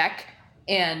off the deck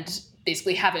and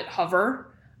basically have it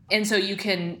hover. And so you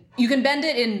can bend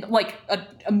it in like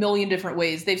a million different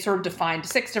ways. They've sort of defined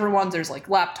 6 different ones. There's like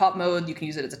laptop mode. You can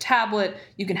use it as a tablet.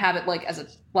 You can have it like as a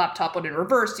laptop but in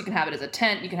reverse. You can have it as a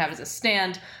tent. You can have it as a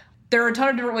stand. There are a ton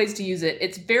of different ways to use it.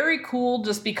 It's very cool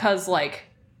just because like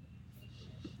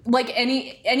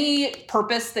any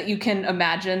purpose that you can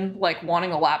imagine like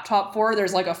wanting a laptop for,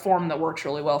 there's like a form that works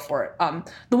really well for it.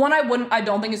 The one I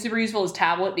don't think is super useful is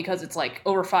tablet because it's like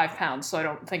over 5 pounds. So I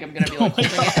don't think I'm going to be like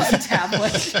using it as a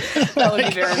tablet. That would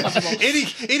be very uncomfortable.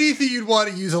 Anything you'd want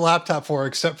to use a laptop for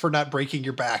except for not breaking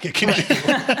your back, it can do.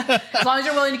 As long as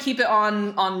you're willing to keep it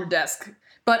on your desk.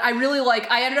 But I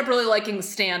ended up really liking the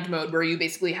stand mode where you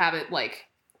basically have it like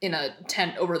in a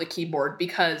tent over the keyboard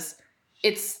because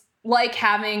it's like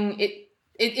having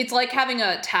it's like having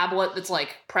a tablet that's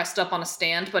like pressed up on a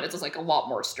stand, but it's just like a lot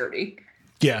more sturdy.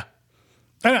 Yeah.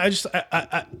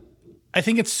 I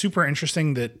think it's super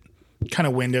interesting that kind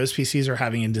of Windows PCs are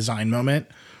having a design moment.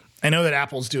 I know that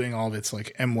Apple's doing all of its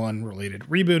like M1 related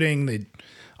rebooting.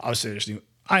 Obviously there's new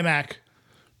iMac.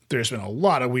 There's been a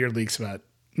lot of weird leaks about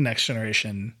next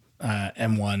generation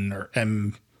M1 or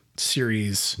M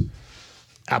series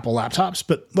Apple laptops,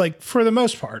 but like for the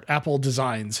most part, Apple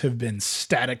designs have been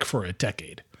static for a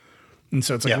decade. And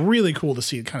so it's like really cool to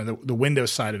see kind of the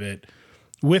Windows side of it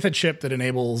with a chip that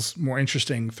enables more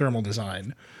interesting thermal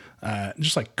design.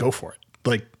 Just like go for it.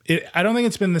 Like I don't think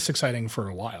it's been this exciting for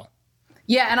a while.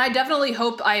 Yeah, and I definitely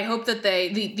hope that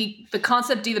the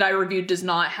Concept D that I reviewed does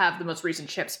not have the most recent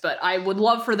chips, but I would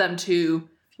love for them to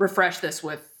refresh this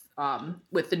with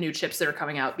the new chips that are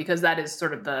coming out, because that is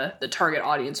sort of the target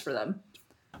audience for them.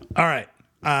 All right.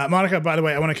 Monica, by the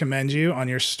way, I want to commend you on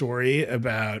your story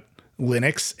about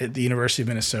Linux at the University of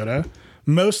Minnesota,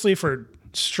 mostly for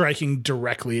striking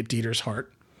directly at Dieter's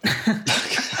heart.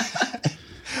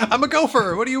 I'm a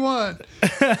gopher. What do you want?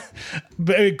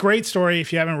 But a great story.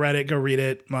 If you haven't read it, go read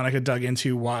it. Monica dug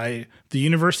into why the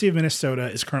University of Minnesota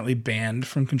is currently banned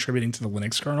from contributing to the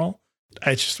Linux kernel.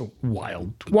 It's just a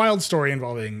wild story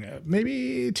involving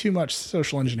maybe too much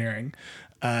social engineering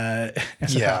as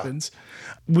it happens.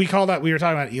 We were talking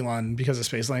about Elon because of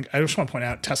SpaceLink. I just want to point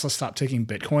out Tesla stopped taking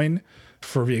Bitcoin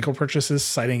for vehicle purchases,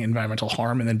 citing environmental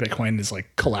harm, and then Bitcoin is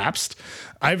collapsed.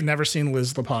 I've never seen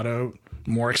Liz Lopato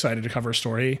more excited to cover a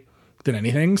story than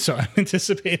anything, so I'm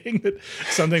anticipating that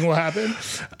something will happen.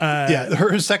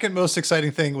 Her second most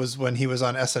exciting thing was when he was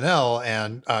on SNL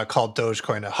and called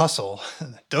Dogecoin a hustle.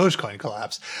 Dogecoin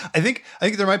collapsed. I think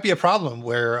there might be a problem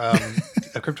where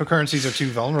cryptocurrencies are too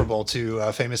vulnerable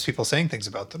to famous people saying things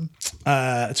about them.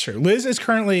 That's true. Liz is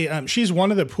currently she's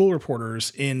one of the pool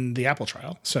reporters in the Apple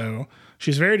trial, so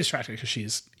she's very distracted because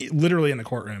she's literally in the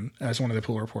courtroom as one of the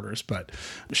pool reporters. But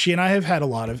she and I have had a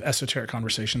lot of esoteric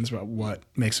conversations about what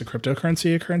makes a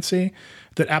cryptocurrency a currency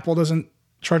that Apple doesn't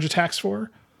charge a tax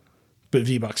for, but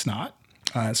V-Bucks not.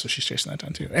 So she's chasing that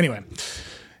down too. Anyway,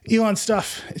 Elon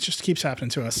stuff, it just keeps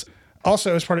happening to us.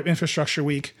 Also, as part of Infrastructure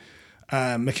Week,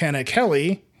 McKenna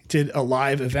Kelly did a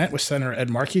live event with Senator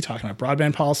Ed Markey talking about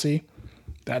broadband policy.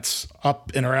 That's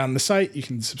up and around the site. You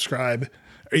can subscribe,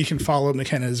 or you can follow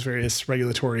McKenna's various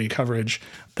regulatory coverage.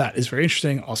 That is very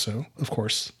interesting. Also, of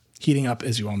course, heating up,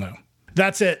 as you all know.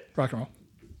 That's it. Rock and roll.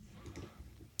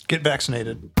 Get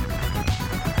vaccinated.